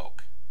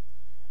townsfolk.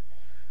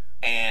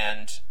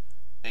 And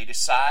they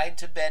decide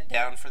to bed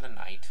down for the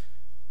night,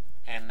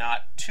 and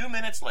not 2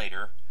 minutes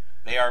later,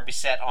 they are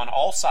beset on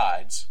all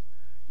sides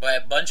by a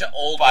bunch of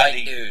old by white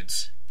the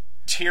dudes.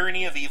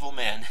 Tyranny of evil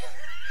men.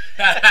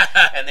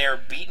 And they are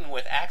beaten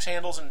with axe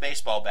handles and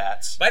baseball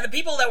bats. By the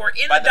people that were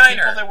in By the the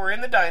diner. people that were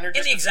in the diner. In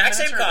just the a few exact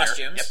same minutes earlier.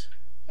 costumes. Yep.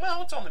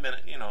 Well, it's only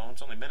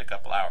been a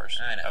couple hours.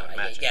 I know. would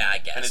imagine. Yeah, I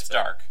guess. And it's but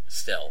dark.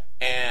 Still.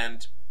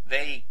 And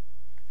they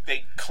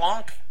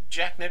clonk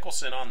Jack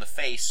Nicholson on the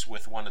face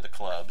with one of the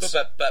clubs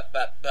a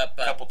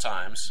couple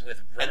times.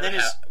 With rubber, and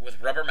then with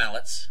rubber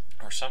mallets,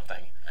 or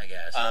something. I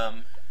guess.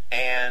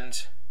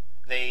 And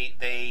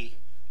they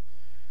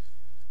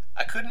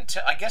I couldn't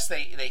tell. I guess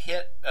they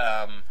hit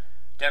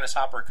Dennis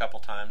Hopper a couple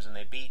times, and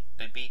they beat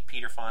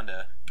Peter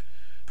Fonda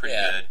pretty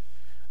good.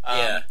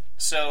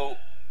 So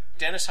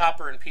Dennis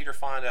Hopper and Peter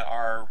Fonda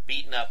are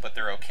beaten up, but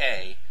they're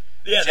okay.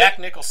 Yeah. Jack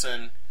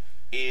Nicholson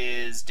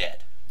is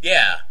dead.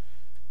 Yeah.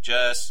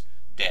 Just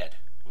dead.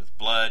 With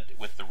blood,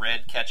 with the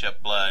red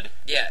ketchup blood.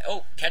 Yeah.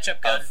 Oh,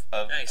 ketchup gun.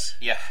 Nice.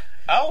 Yeah.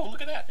 Oh,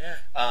 look at that. Yeah.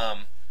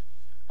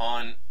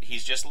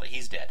 He's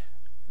dead.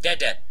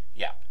 Dead.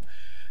 Yeah.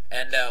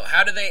 And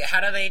how do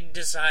they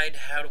decide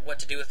what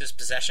to do with his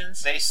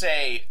possessions? They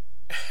say,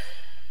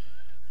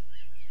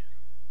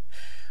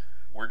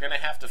 we're going to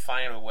have to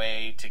find a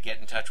way to get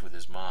in touch with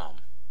his mom.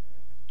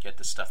 Get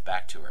the stuff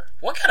back to her.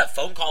 What kind of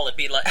phone call would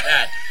be like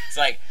that? It's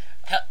like,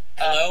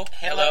 hello?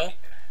 Hello?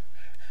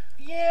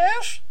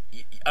 Yes?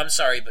 I'm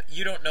sorry, but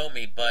you don't know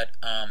me, but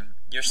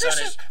your son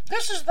is...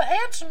 This is the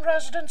Hanson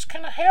residence.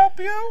 Can I help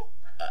you?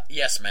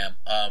 Yes, ma'am.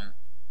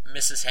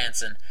 Mrs.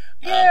 Hanson.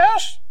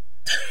 Yes?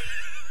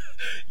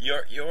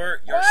 Your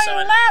Why son...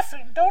 are you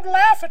laughing? Don't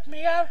laugh at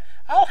me.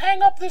 I'll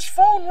hang up this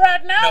phone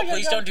right now. No,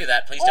 please don't do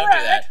that. Please don't do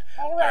that.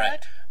 All right.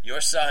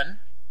 Your son...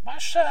 My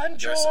son,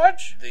 Your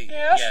George.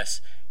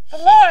 Yes. The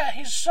lawyer,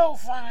 he's so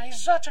fine.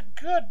 He's such a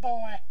good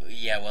boy.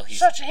 Yeah, well, he's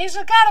got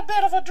a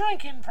bit of a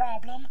drinking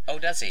problem. Oh,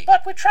 does he?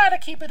 But we try to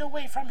keep it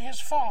away from his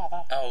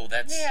father. Oh,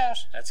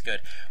 that's good.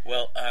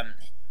 Well,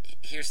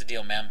 here's the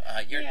deal, ma'am.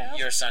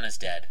 Your son is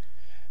dead,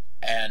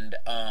 and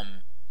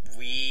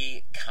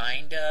we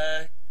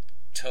kinda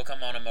took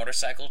him on a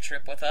motorcycle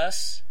trip with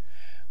us,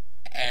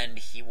 and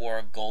he wore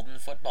a golden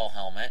football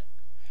helmet.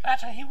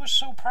 He was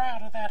so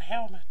proud of that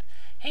helmet.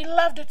 He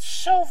loved it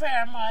so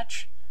very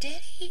much.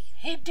 Did he?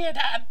 He did.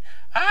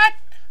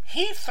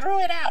 He threw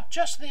it out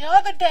just the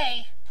other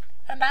day,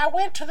 and I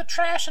went to the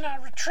trash and I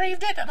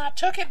retrieved it and I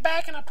took it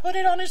back and I put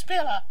it on his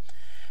pillow.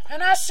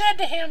 And I said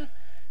to him,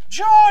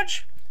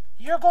 George,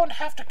 you're going to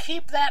have to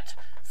keep that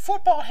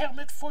football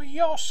helmet for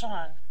your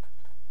son.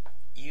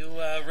 You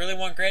really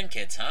want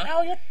grandkids, huh?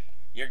 Now You're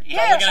probably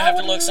Yes, gonna I have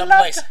to would look love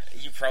someplace. to-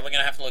 You're probably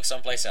gonna have to look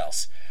someplace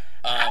else.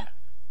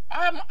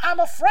 I'm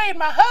afraid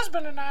my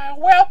husband and I are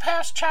well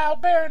past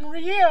childbearing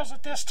years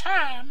at this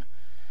time.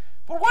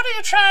 But what are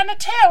you trying to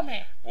tell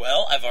me?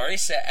 Well, I've already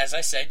said, as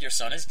I said, your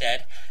son is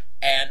dead,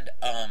 and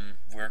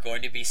we're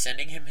going to be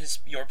sending him his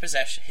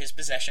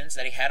possessions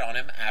that he had on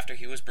him after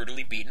he was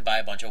brutally beaten by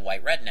a bunch of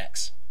white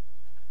rednecks.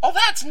 Oh,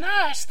 that's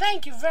nice.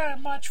 Thank you very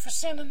much for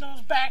sending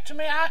those back to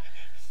me.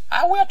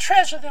 I will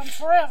treasure them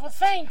forever.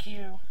 Thank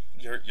you.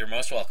 You're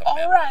most welcome. All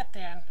ma'am. right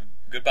then.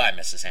 Goodbye,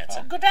 Mrs.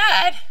 Hanson. Good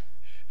night.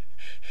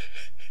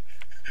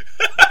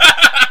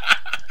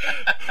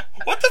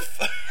 What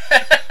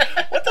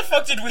the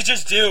fuck did we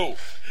just do?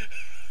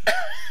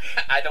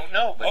 I don't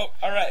know, but Oh,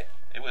 all right.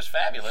 it was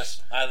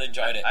fabulous. I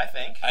enjoyed it. I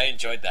think. I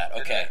enjoyed that.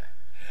 Okay.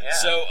 Yeah.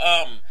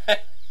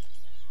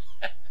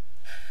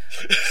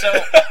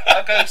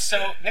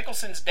 So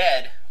Nicholson's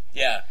dead.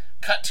 Yeah.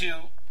 Cut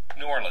to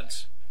New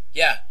Orleans.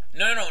 Yeah.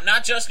 No,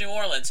 not just New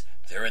Orleans.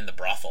 They're in the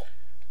brothel.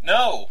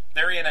 No,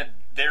 they're in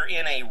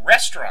a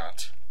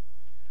restaurant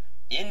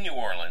in New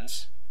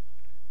Orleans,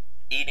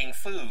 eating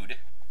food,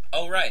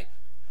 Oh, right.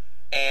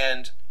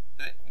 and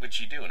which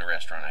you do in a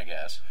restaurant, I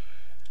guess.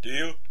 Do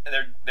you?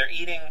 They're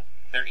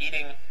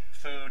eating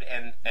food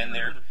and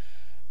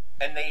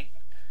they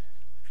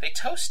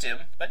toast him,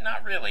 but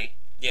not really.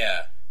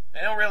 Yeah.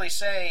 They don't really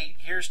say,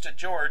 "Here's to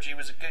George. He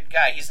was a good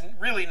guy." He's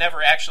really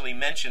never actually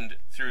mentioned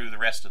through the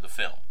rest of the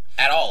film.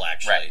 At all,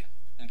 actually. Right.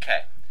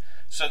 Okay.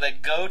 So they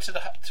go to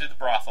the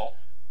brothel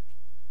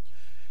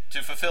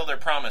to fulfill their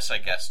promise, I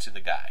guess, to the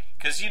guy,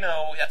 because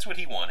that's what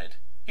he wanted.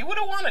 He would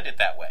have wanted it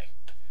that way.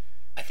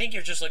 I think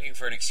you're just looking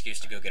for an excuse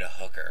to go get a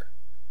hooker.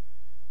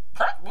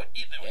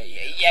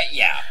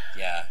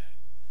 Yeah.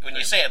 When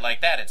you say it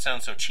like that, it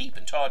sounds so cheap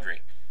and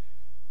tawdry.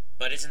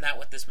 But isn't that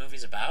what this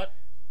movie's about?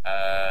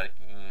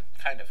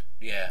 Kind of.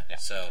 Yeah.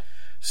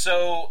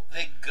 So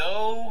they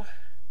go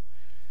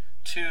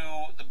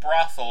to the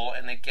brothel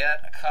and they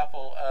get a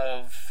couple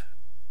of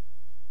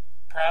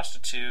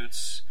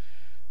prostitutes,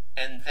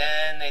 and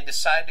then they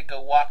decide to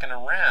go walking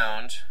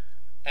around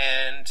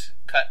and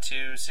cut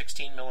to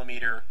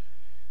 16mm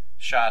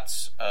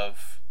shots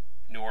of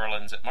New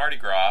Orleans at Mardi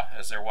Gras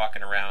as they're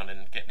walking around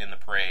and getting in the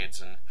parades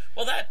and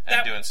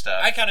doing stuff.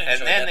 I kind of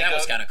enjoyed that. That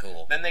was kind of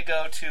cool. Then they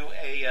go to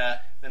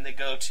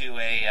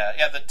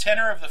the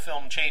tenor of the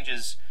film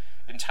changes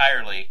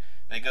entirely.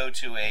 They go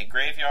to a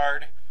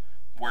graveyard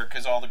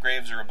because all the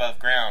graves are above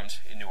ground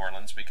in New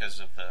Orleans because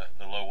of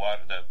the low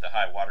water, the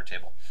high water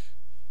table.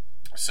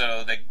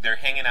 So they're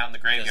hanging out in the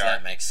graveyard. Does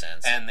that make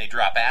sense? And they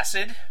drop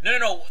acid.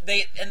 No.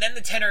 And then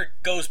the tenor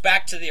goes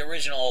back to the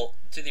original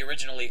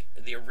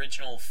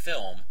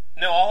film.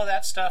 No, all of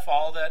that stuff,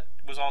 all of that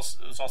was all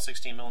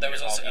 16mm. There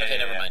was also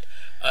never mind.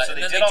 So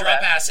and then they they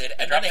drop acid,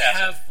 and then they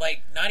have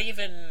not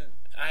even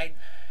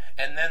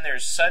And then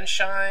there's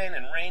sunshine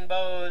and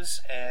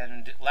rainbows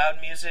and loud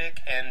music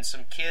and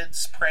some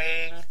kids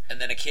praying. And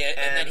then a kid,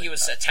 and then he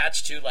was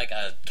attached to like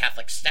a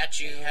Catholic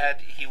statue.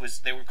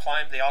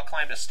 They all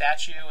climbed a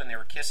statue and they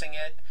were kissing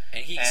it.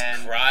 And he's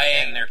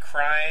crying. And they're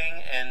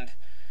crying and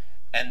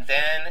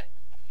then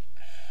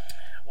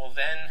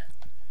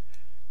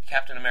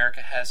Captain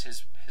America has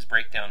his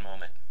breakdown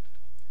moment.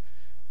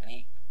 And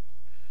he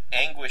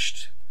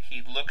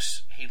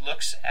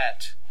looks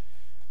at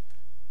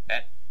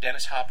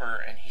Dennis Hopper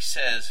and he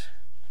says,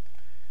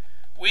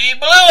 "We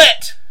blew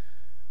it!"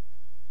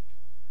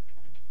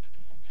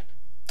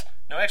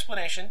 No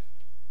explanation.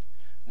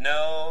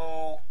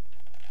 No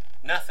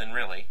nothing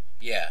really.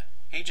 Yeah.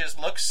 He just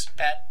looks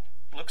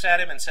at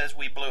him and says,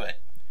 "We blew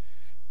it."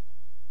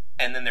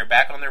 And then they're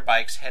back on their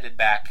bikes headed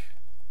back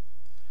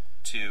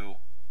to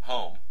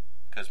home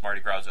because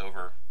Mardi Gras is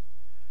over.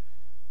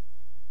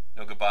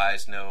 No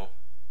goodbyes, no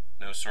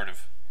sort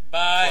of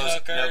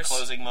no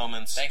closing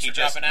moments. Thanks for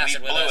dropping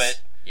acid with us. We blew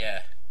it.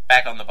 Yeah.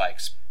 Back on the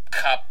bikes.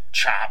 Cup,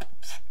 chop,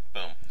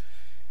 boom.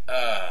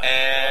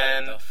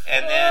 And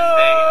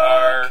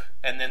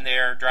then they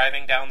are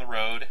driving down the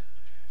road,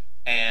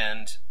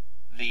 and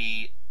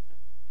the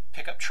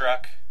pickup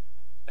truck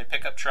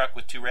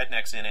with two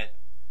rednecks in it,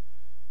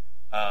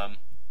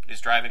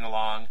 is driving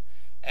along,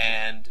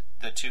 and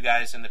the two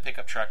guys in the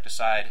pickup truck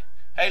decide,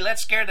 "Hey,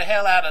 let's scare the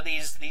hell out of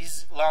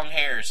these long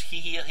hairs."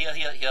 He.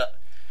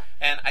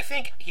 And I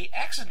think he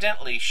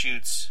accidentally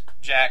shoots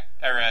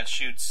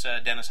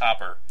Dennis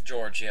Hopper.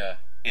 George, yeah.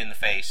 In the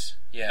face.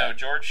 Yeah. No,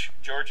 George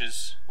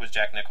was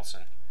Jack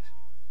Nicholson.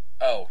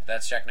 Oh,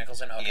 that's Jack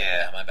Nicholson? Okay,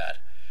 yeah, my bad.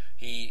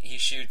 He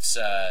shoots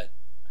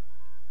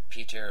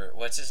Peter,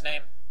 what's his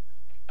name?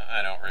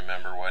 I don't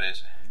remember what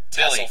is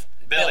it.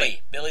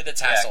 Billy the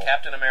Tassel. Yeah,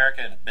 Captain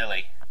America and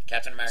Billy.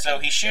 Captain America. So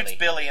he shoots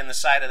Billy in the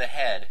side of the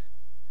head.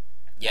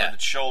 Yeah. Or the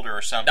shoulder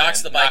or something.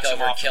 Knocks the bike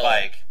over,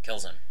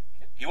 kills him.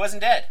 He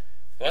wasn't dead.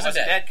 He wasn't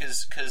dead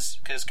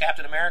because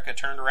Captain America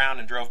turned around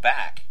and drove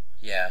back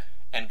Yeah.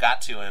 and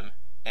got to him,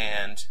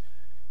 and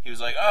he was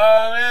like,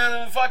 "Oh man, I'm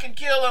gonna fucking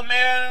kill him,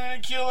 man! I'm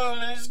gonna kill him,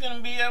 and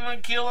I'm gonna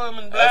kill him,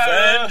 and blah,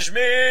 blah." Avenge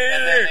me!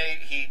 And then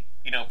he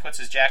puts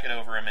his jacket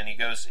over him, and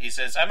he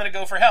says, "I'm gonna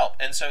go for help."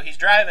 And so he's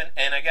driving,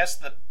 and I guess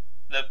the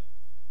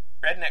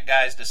redneck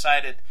guys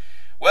decided,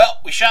 well,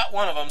 we shot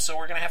one of them, so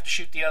we're gonna have to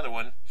shoot the other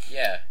one.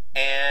 Yeah.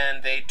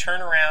 And they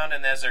turn around,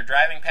 and as they're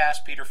driving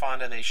past Peter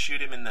Fonda, they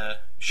shoot him in the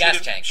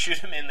gas tank. Shoot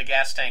him in the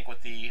gas tank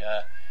with the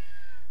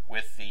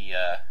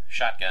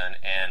shotgun,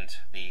 and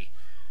the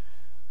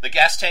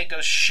gas tank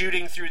goes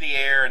shooting through the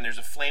air, and there's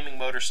a flaming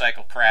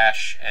motorcycle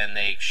crash, and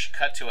they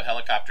cut to a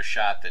helicopter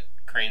shot that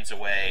cranes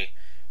away.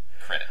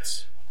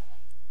 Credits.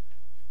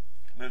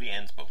 Movie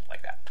ends, boom,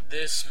 like that.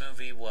 This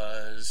movie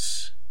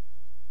was...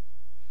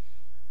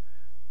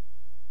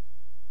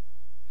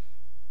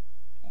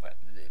 But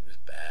It was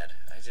bad.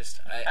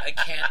 I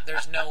can't...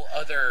 There's no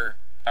other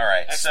all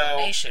right,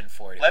 explanation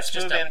for it. Let's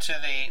move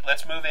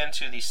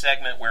into the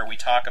segment where we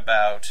talk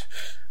about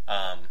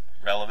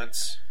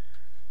relevance.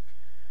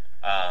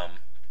 All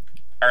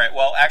right.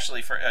 Well,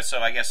 actually, so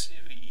I guess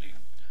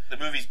the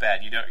movie's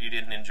bad. You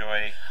didn't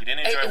enjoy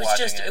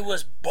watching it. It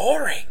was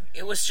boring.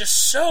 It was just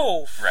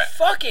so Right.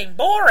 fucking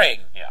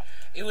boring. Yeah.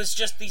 It was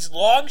just these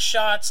long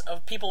shots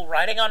of people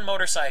riding on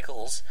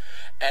motorcycles,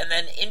 and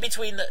then in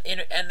between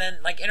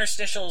like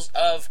interstitials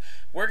of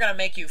we're gonna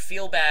make you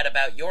feel bad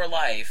about your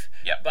life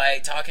Yep. by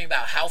talking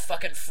about how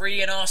fucking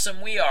free and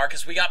awesome we are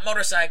because we got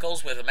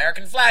motorcycles with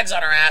American flags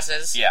on our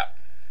asses. Yeah.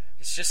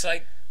 It's just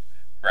like,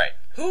 Right.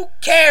 who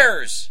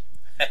cares?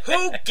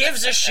 Who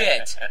gives a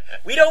shit?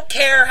 We don't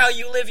care how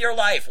you live your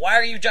life. Why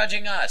are you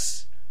judging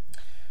us?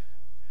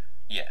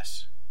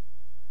 Yes.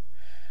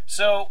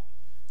 So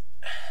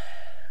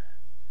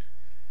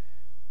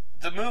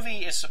the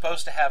movie is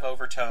supposed to have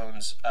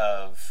overtones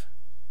of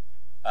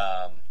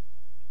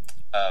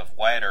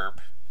Wyatt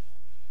Earp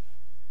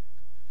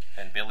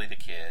and Billy the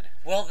Kid,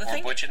 Well, the or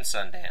thing, Butch and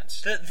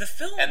Sundance. the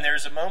film, And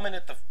there's a moment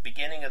at the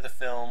beginning of the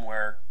film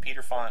where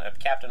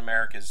Captain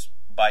America's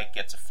bike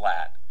gets a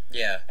flat,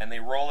 yeah, and they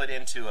roll it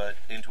into a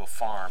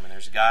farm, and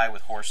there's a guy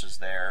with horses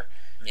there.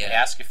 Yeah. They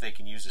ask if they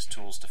can use his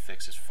tools to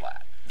fix his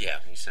flat. yeah,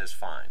 And he says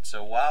fine.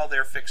 So while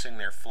they're fixing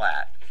their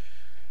flat,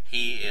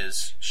 he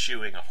is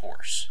shoeing a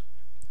horse.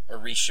 or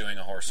reshoeing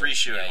a horse.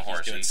 Reshoeing Yeah, a horse.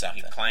 He's doing He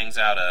something. clangs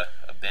out a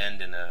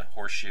bend in a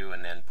horseshoe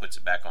and then puts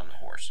it back on the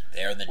horse.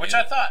 They're the Which new,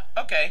 I thought,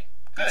 okay,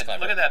 That's good.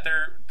 clever. Look at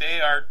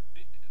that.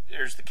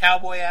 There's the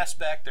cowboy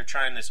aspect. They're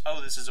trying this. Oh,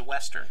 this is a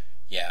western.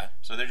 yeah,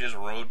 So they're just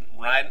riding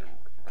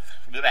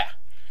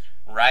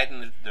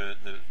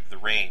the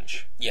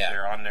range. Yeah.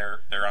 They're on their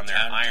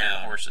Town, iron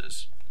town.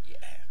 horses,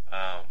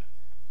 yeah.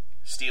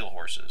 steel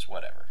horses,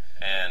 whatever.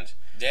 And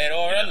Dead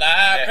or Yeah. alive.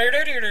 Yeah. Okay,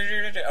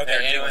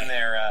 they're anyway. doing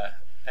their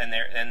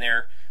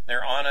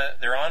they're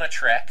on a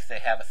trek. They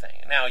have a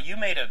thing. Now you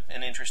made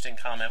an interesting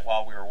comment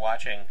while we were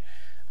watching.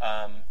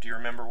 Do you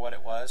remember what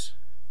it was?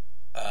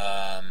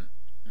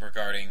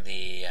 Regarding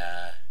the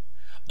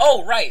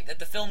oh, right, that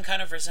the film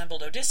kind of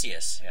resembled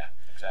Odysseus. Yeah,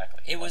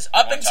 exactly. It was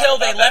Wanna up talk until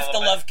they about that left a the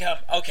little love come.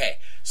 Okay,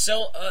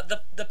 so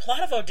the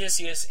plot of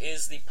Odysseus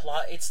is the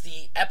plot. It's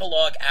the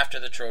epilogue after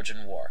the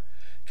Trojan War,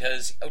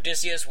 because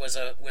Odysseus was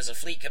a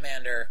fleet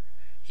commander.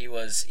 He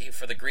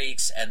for the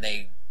Greeks, and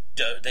they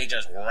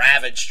just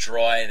ravaged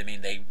Troy. I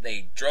mean,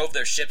 they drove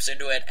their ships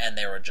into it, and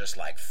they were just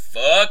like,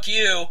 "Fuck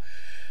you,"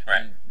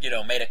 Right.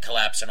 and made it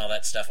collapse and all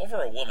that stuff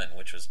over a woman,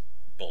 which was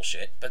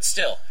bullshit. But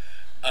still,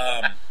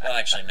 well,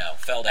 actually, no,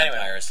 failed Anyway,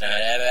 empires,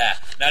 anyway.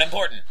 not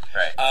important.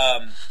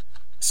 Right.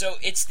 So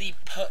it's the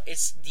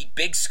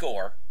big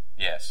score,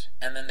 Yes.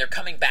 and then they're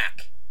coming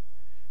back.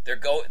 They're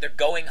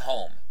going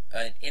home.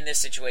 In this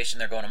situation,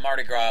 they're going to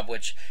Mardi Gras,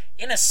 which,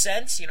 in a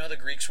sense, the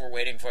Greeks were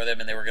waiting for them,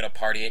 and they were going to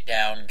party it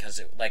down because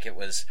it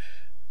was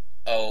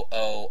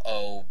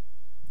 000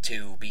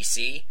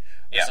 BC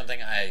or Yeah.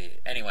 something.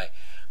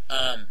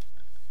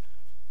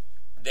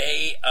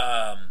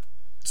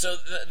 So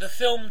the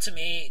film to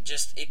me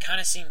it kind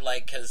of seemed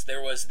like, because they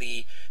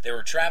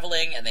were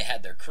traveling and they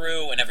had their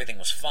crew and everything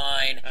was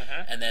fine,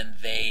 Mhm. and then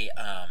they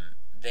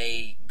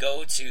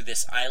go to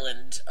this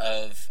island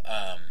of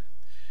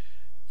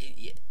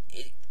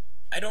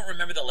I don't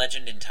remember the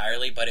legend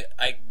entirely, but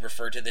I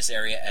refer to this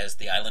area as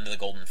the Island of the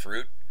Golden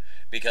Fruit,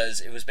 because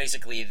it was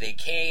basically they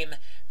came,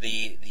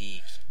 the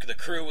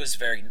crew was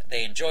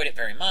they enjoyed it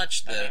very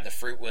much. The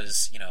fruit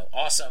was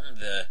awesome.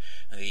 The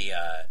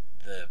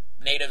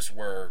natives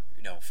were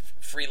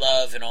free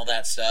love and all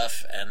that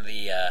stuff, and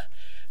the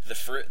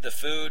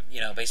food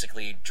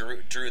basically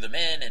drew them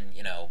in, and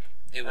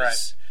it was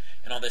Right.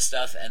 and all this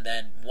stuff. And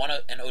then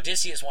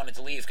Odysseus wanted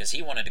to leave because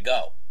he wanted to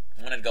go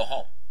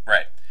home.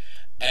 Right.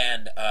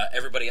 And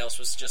everybody else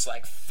was just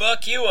like,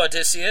 "Fuck you,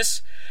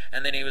 Odysseus!"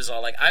 And then he was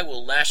all like, "I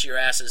will lash your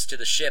asses to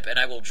the ship, and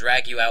I will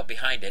drag you out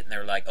behind it." And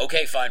they're like,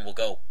 "Okay, fine, we'll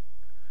go."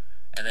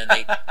 And then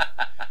they,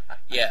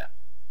 yeah,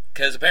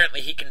 because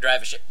apparently he can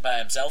drive a ship by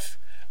himself.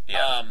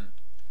 Yeah.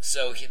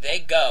 So they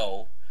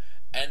go,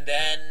 and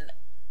then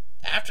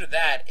after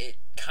that, it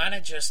kind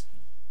of just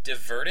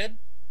diverted.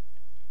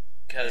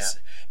 because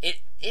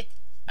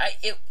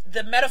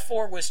the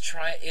metaphor was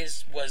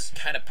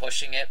kind of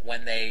pushing it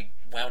when they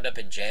wound up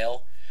in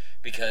jail,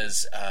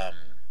 because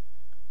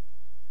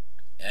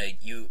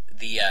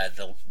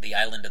the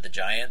island of the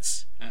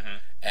giants,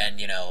 and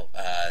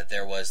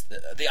there was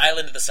the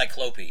island of the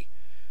Cyclope,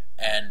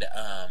 and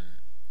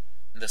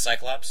the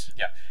Cyclops,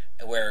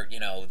 where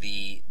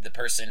the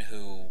person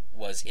who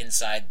was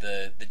inside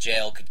the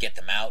jail could get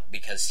them out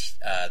because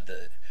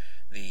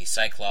the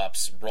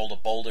Cyclops rolled a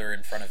boulder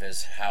in front of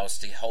his house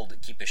to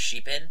keep his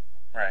sheep in.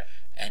 Right.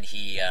 And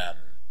he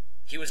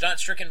was not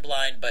stricken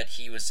blind, but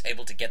he was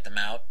able to get them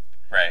out.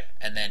 Right.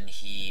 And then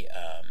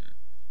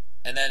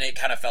and then it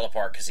kind of fell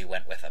apart because he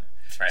went with them.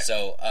 Right.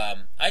 So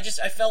I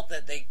felt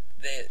that there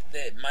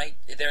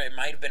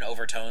might have been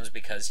overtones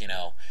because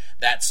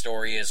that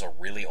story is a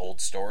really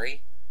old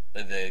story,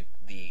 the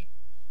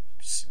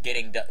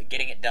getting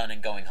it done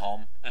and going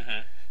home.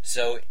 Mm-hmm.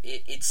 So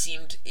it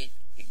seemed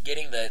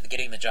getting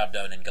the job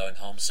done and going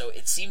home. So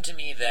it seemed to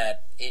me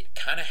that it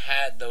kind of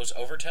had those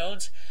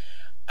overtones.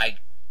 I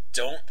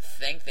don't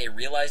think they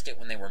realized it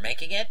when they were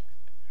making it,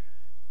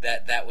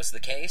 that was the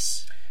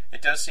case.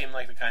 It does seem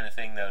like the kind of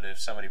thing, though, that if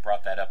somebody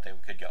brought that up, they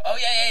could go, "Oh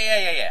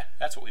yeah,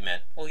 that's what we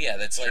meant." Well, yeah,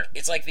 that's sure.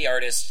 It's like the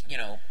artists,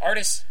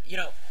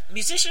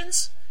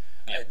 musicians.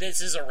 Yeah.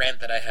 This is a rant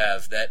that I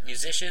have, that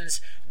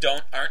musicians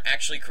aren't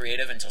actually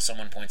creative until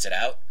someone points it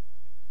out.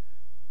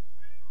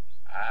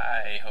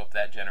 I hope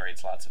that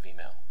generates lots of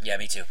email. Yeah,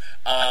 me too.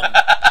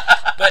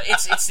 But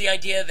it's the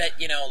idea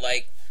that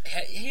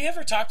have you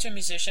ever talked to a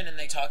musician and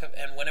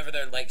and whenever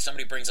they're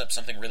somebody brings up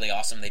something really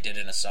awesome they did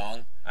in a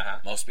song,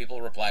 most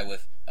people reply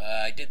with,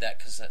 "I did that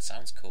because that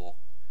sounds cool."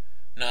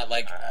 Not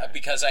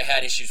because I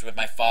had issues with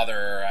my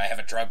father or I have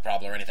a drug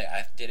problem or anything.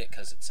 I did it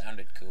because it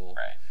sounded cool.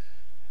 Right.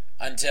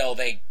 Until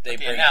they the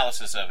bring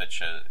analysis of it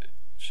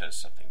shows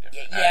something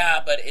different.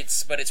 Yeah, but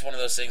it's one of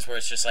those things where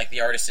it's just like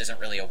the artist isn't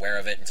really aware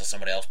of it until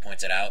somebody else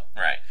points it out.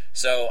 Right.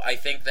 So I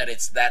think that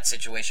it's that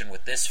situation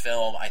with this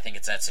film. I think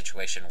it's that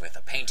situation with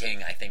a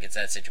painting. I think it's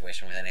that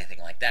situation with anything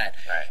like that.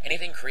 Right.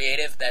 Anything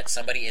creative that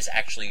somebody is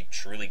actually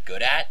truly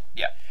good at.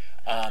 Yeah.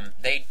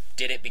 They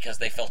did it because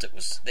they felt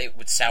they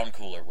would sound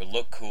cool or would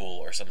look cool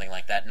or something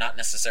like that. Not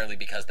necessarily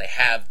because they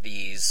have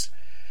these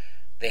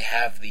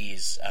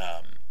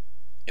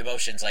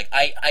emotions. Like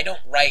I don't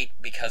write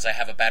because I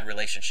have a bad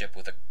relationship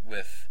with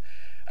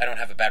I don't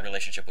have a bad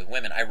relationship with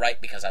women. I write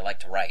because I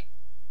like to write.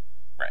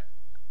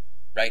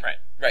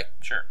 Right.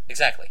 Sure.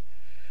 Exactly.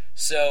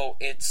 So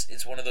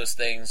it's one of those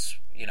things,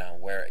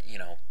 where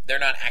they're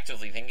not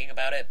actively thinking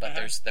about it, but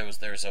there's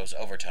those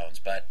overtones.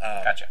 But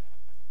gotcha.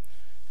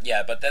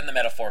 Yeah, but then the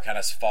metaphor kind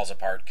of falls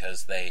apart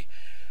because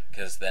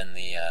then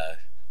the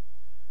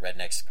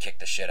rednecks kick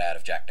the shit out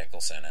of Jack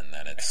Nicholson, and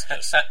then it's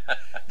just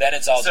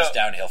just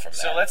downhill from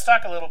there. So let's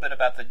talk a little bit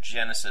about the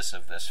genesis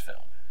of this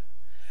film.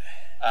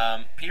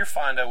 Peter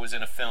Fonda was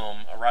in a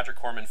Roger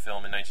Corman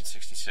film in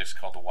 1966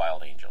 called The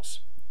Wild Angels.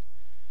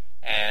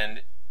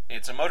 And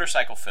it's a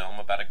motorcycle film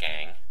about a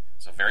gang.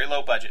 It's a very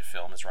low-budget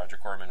film, as Roger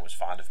Corman was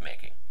fond of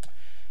making.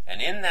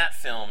 And in that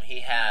film,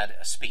 he had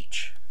a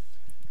speech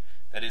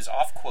that is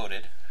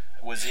oft-quoted,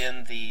 was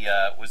in the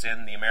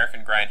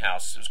American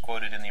Grindhouse. It was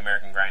quoted in the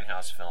American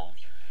Grindhouse film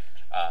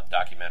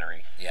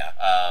documentary. Yeah.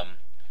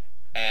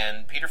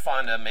 And Peter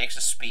Fonda makes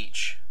a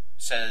speech,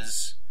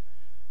 says,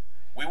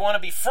 "We want to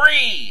be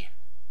free!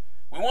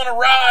 We want to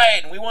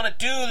ride! And we want to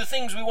do the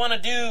things we want to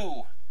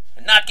do!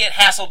 And not get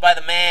hassled by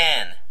the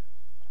man!"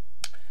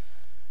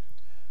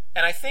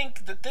 And I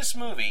think that this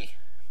movie,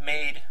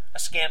 made a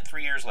scant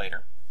 3 years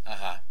later,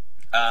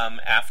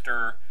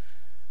 after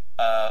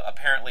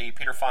apparently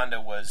Peter Fonda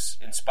was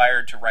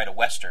inspired to write a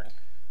Western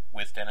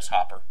with Dennis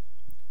Hopper.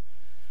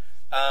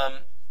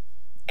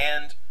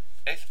 And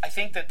I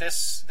think that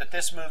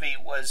this movie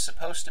was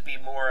supposed to be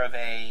more of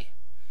an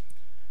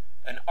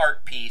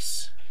art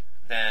piece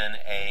than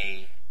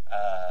a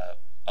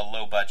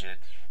low budget,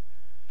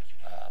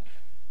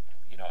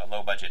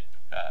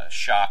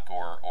 shock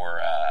or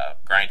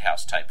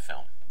grindhouse type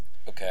film.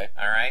 Okay.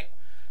 All right.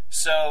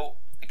 So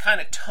it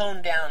kind of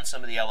toned down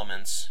some of the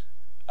elements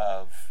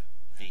of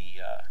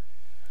the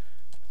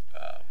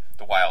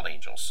Wild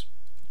Angels.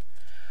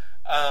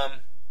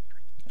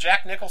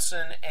 Jack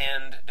Nicholson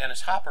and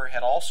Dennis Hopper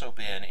had also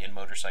been in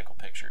motorcycle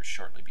pictures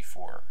shortly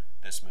before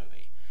this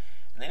movie.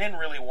 And they didn't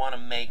really want to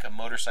make a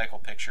motorcycle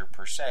picture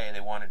per se. They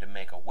wanted to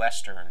make a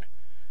Western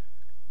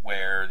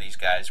where these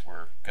guys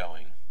were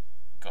going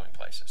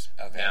places.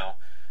 Okay. Now,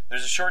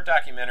 there's a short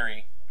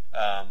documentary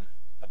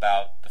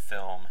about the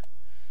film,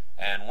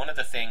 and one of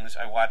the things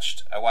I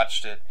watched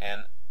it,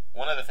 and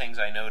one of the things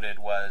I noted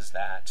was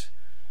that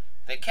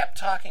they kept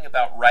talking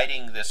about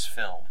writing this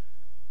film,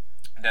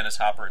 Dennis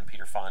Hopper and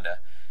Peter Fonda,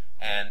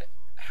 and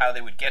how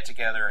they would get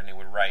together and they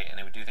would write and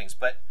they would do things.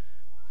 But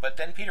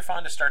then Peter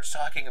Fonda starts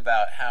talking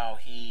about how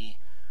he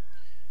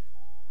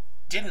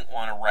didn't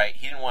want to write,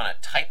 he didn't want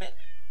to type it.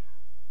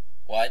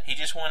 What? He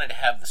just wanted to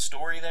have the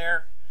story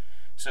there.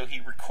 So he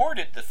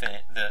recorded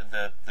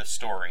the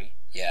story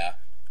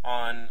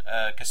on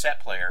a cassette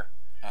player,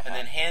 and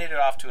then handed it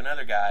off to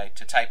another guy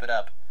to type it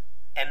up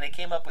and they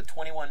came up with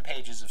 21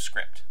 pages of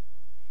script.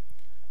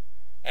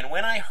 And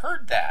when I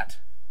heard that,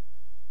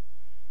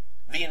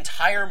 the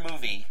entire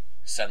movie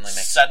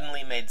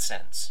suddenly made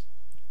sense.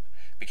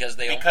 Because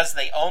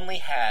they only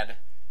had,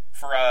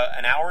 for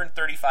an hour and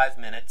 35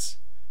 minutes,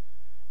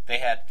 they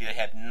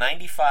had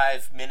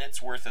 95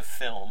 minutes worth of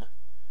film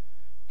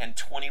and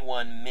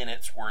 21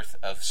 minutes worth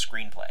of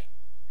screenplay.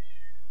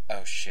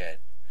 Oh, shit.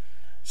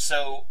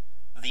 So,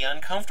 the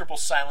uncomfortable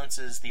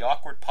silences, the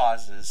awkward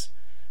pauses,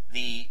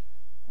 the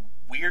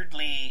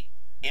weirdly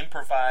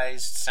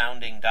improvised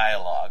sounding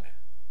dialogue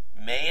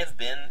may have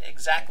been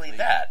exactly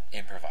that.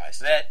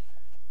 Improvised. That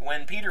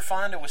when Peter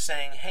Fonda was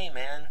saying, hey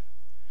man,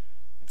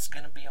 it's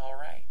going to be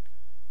alright.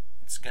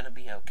 It's going to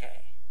be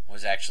okay.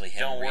 Was actually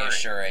him Don't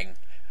reassuring.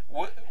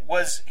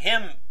 Was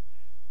him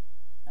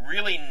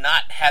really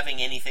not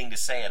having anything to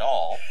say at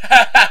all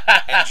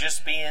and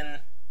just being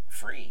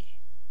free.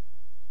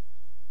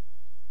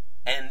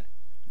 And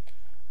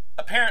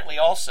apparently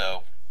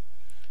also,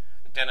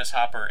 Dennis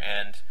Hopper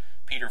and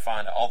Peter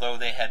Fonda, although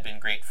they had been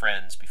great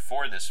friends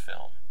before this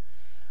film,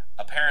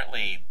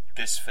 apparently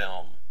this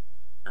film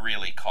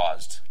really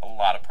caused a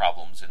lot of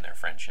problems in their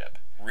friendship.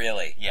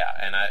 Really? Yeah,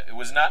 and it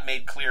was not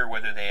made clear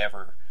whether they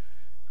ever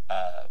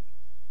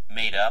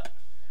made up,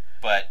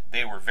 but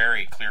they were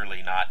very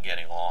clearly not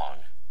getting along,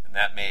 and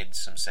that made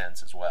some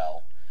sense as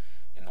well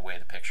in the way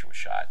the picture was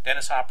shot.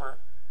 Dennis Hopper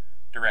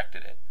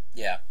directed it.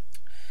 Yeah.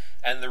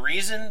 And the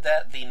reason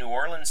that the New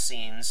Orleans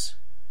scenes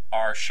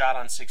are shot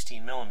on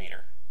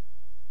 16mm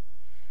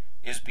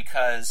is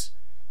because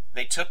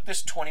they took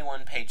this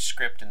 21-page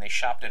script and they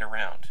shopped it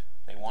around.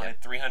 They wanted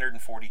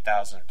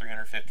 $340,000 or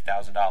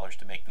 $350,000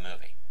 to make the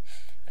movie,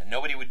 and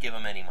nobody would give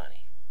them any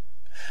money.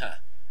 Huh.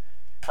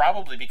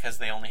 Probably because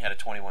they only had a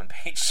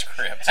 21-page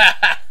script.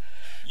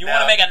 You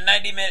want to make a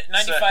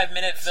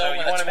 95-minute film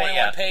with a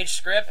 21-page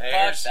script?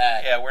 Fuck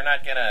that. Yeah, we're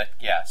not gonna.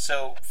 Yeah,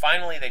 so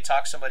finally they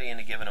talked somebody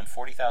into giving them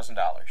 $40,000.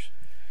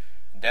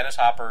 Dennis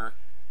Hopper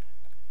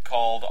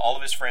called all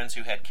of his friends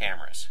who had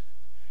cameras.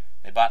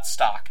 They bought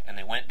stock and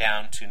they went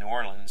down to New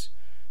Orleans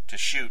to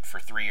shoot for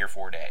 3 or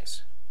 4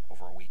 days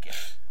over a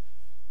weekend,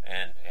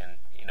 and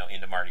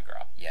into Mardi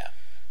Gras. Yeah,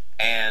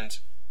 and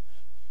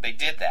they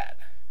did that,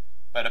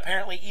 but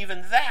apparently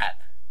even that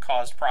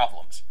caused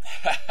problems.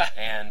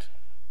 And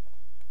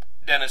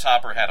Dennis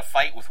Hopper had a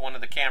fight with one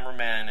of the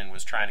cameramen and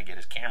was trying to get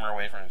his camera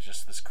away from him. It was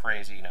just this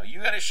crazy,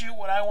 you got to shoot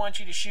what I want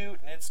you to shoot,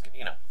 and it's,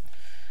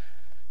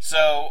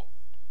 So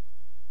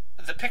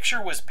the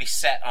picture was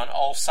beset on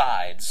all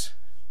sides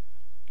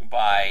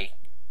by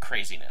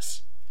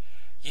craziness.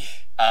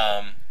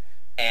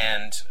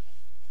 And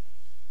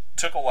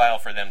took a while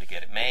for them to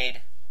get it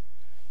made,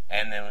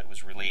 and then it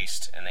was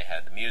released, and they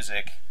had the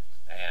music,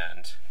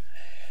 and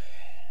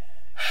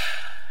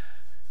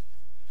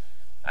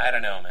I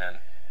don't know, man.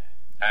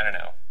 I don't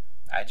know.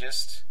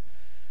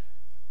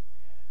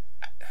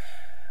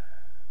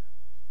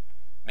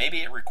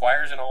 Maybe it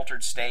requires an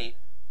altered state,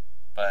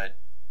 but...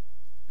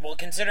 Well,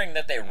 considering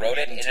that they wrote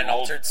it in an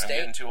altered state... I'm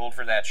getting too old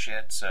for that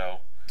shit, so...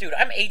 Dude,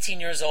 I'm 18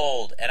 years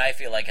old, and I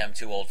feel like I'm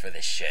too old for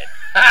this shit.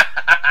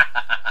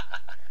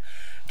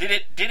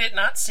 Did it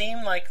not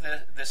seem like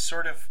this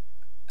sort of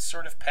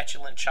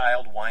petulant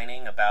child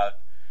whining about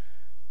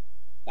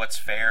what's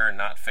fair and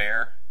not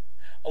fair?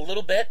 A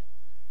little bit.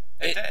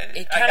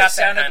 It kind of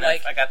sounded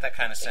like... I got that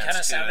kind of sense, too. It kind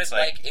of sounded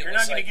like you're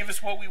not going to give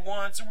us what we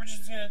want, so we're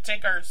just going to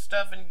take our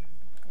stuff and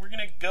we're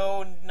going to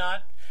go and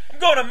not... I'm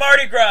going to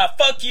Mardi Gras!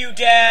 Fuck you,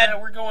 Dad! Yeah,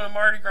 we're going to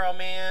Mardi Gras,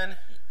 man.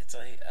 It's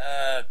like,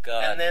 oh,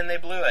 God. And then they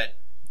blew it.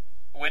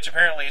 Which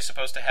apparently is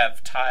supposed to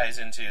have ties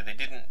into... They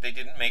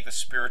didn't make the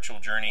spiritual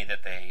journey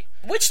that they...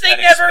 Which they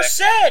never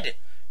said!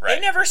 Right. They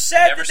never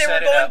said that they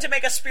were going to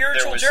make a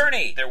spiritual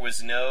journey. There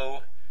was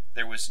no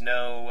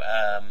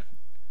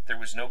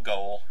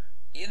goal.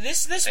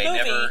 This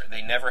movie...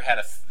 They never had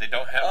a... They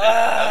don't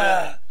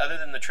have... other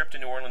than the trip to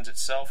New Orleans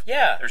itself,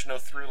 yeah. There's no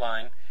through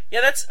line. Yeah,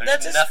 there's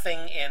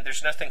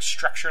nothing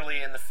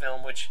structurally in the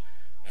film, which...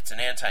 It's an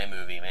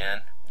anti-movie,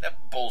 man.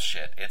 That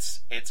bullshit.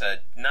 It's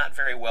a not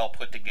very well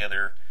put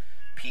together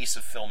piece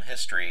of film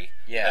history.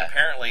 Yeah. But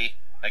apparently,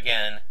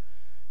 again,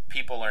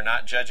 people are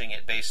not judging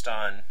it based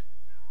on...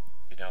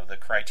 the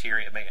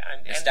criteria.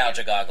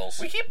 Nostalgia goggles.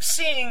 We keep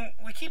seeing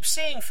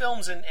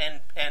films and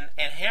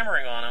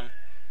hammering on them,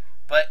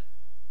 but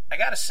I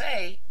gotta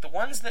say, the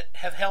ones that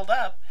have held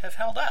up.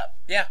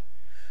 Yeah.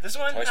 This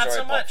one, Toy not Story,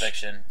 so much. Pulp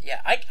Fiction. Yeah,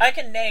 I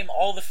can name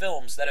all the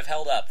films that have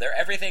held up. They're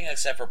everything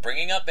except for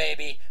Bringing Up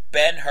Baby,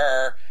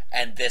 Ben-Hur,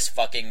 and this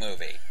fucking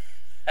movie.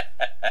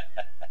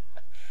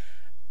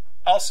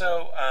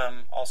 Also,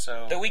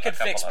 that we could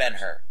fix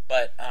Ben-Hur,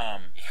 but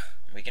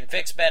we can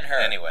fix Ben-Hur.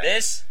 Anyway,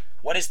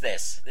 what is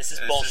this? This is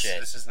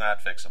bullshit. This is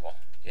not fixable.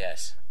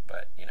 Yes,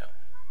 but or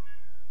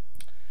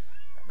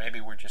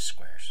maybe we're just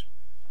squares.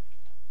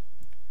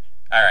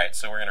 All right,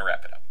 so we're gonna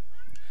wrap it up.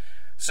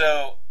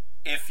 So,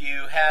 if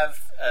you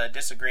have a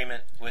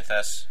disagreement with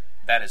us,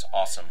 that is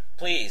awesome.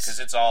 Please, because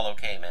it's all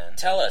okay, man.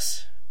 Tell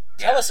us.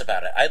 Tell us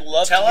about it. I'd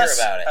love to hear about it.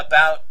 Tell us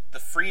about the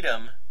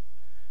freedom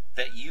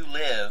that you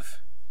live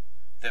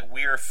that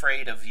we're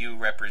afraid of you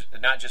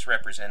not just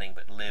representing,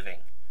 but living,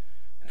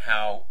 and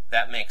how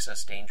that makes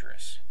us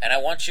dangerous. And I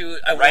want you...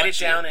 Write it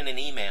down in an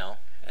email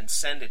and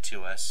send it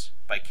to us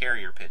by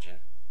carrier pigeon.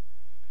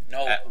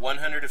 No. At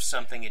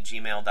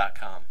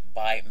 100ofsomething@gmail.com.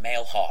 By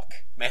Mailhawk.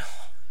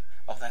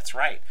 Oh, that's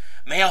right.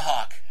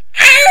 Mailhawk.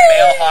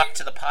 Mailhawk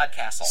to the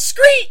podcastle.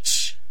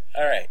 Screech!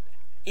 All right.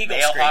 Eagle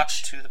Mailhawk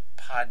Screech. to the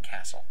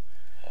podcastle.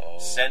 Oh.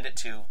 Send it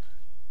to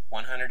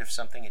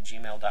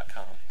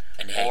 100ofsomething@gmail.com.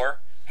 And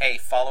hey,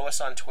 follow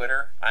us on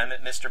Twitter. I'm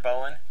at Mr.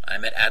 Bowen.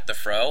 I'm at the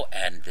Fro,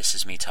 and this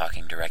is me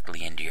talking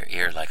directly into your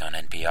ear like on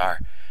NPR.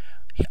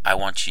 I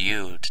want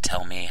you to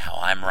tell me how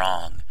I'm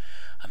wrong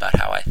about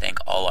how I think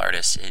all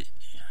artists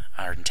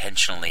are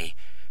intentionally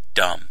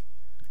dumb,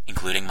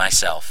 including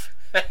myself.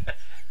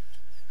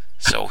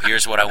 So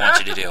here's what I want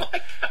you to do.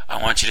 I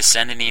want you to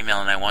send an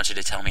email, and I want you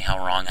to tell me how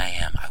wrong I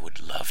am. I would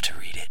love to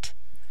read it.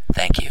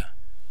 Thank you.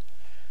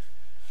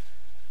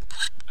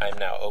 I'm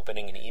now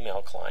opening an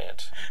email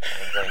client, and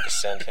I'm going to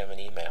send him an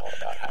email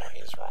about how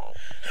he's wrong.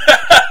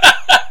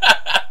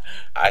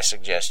 I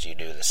suggest you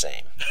do the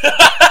same.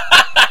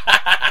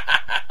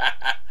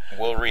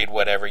 We'll read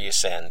whatever you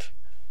send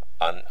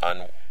on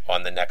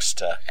the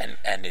next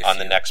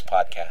next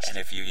podcast. And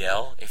if you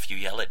yell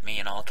at me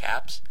in all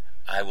caps,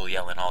 I will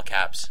yell in all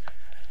caps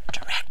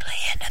directly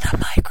into the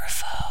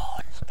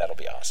microphone. That'll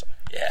be awesome.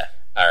 Yeah.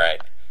 All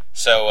right.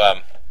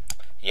 So,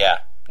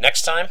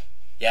 next time.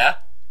 Yeah.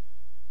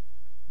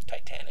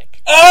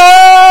 Titanic. Oh!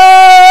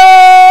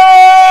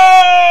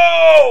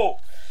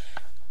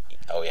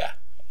 Oh yeah.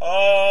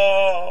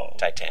 Oh.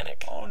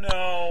 Titanic. Oh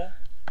no.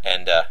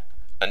 And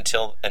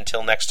until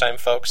next time,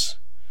 folks,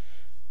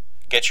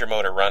 get your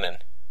motor running.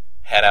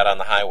 Head out on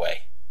the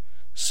highway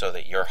so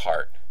that your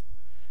heart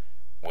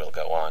will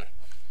go on.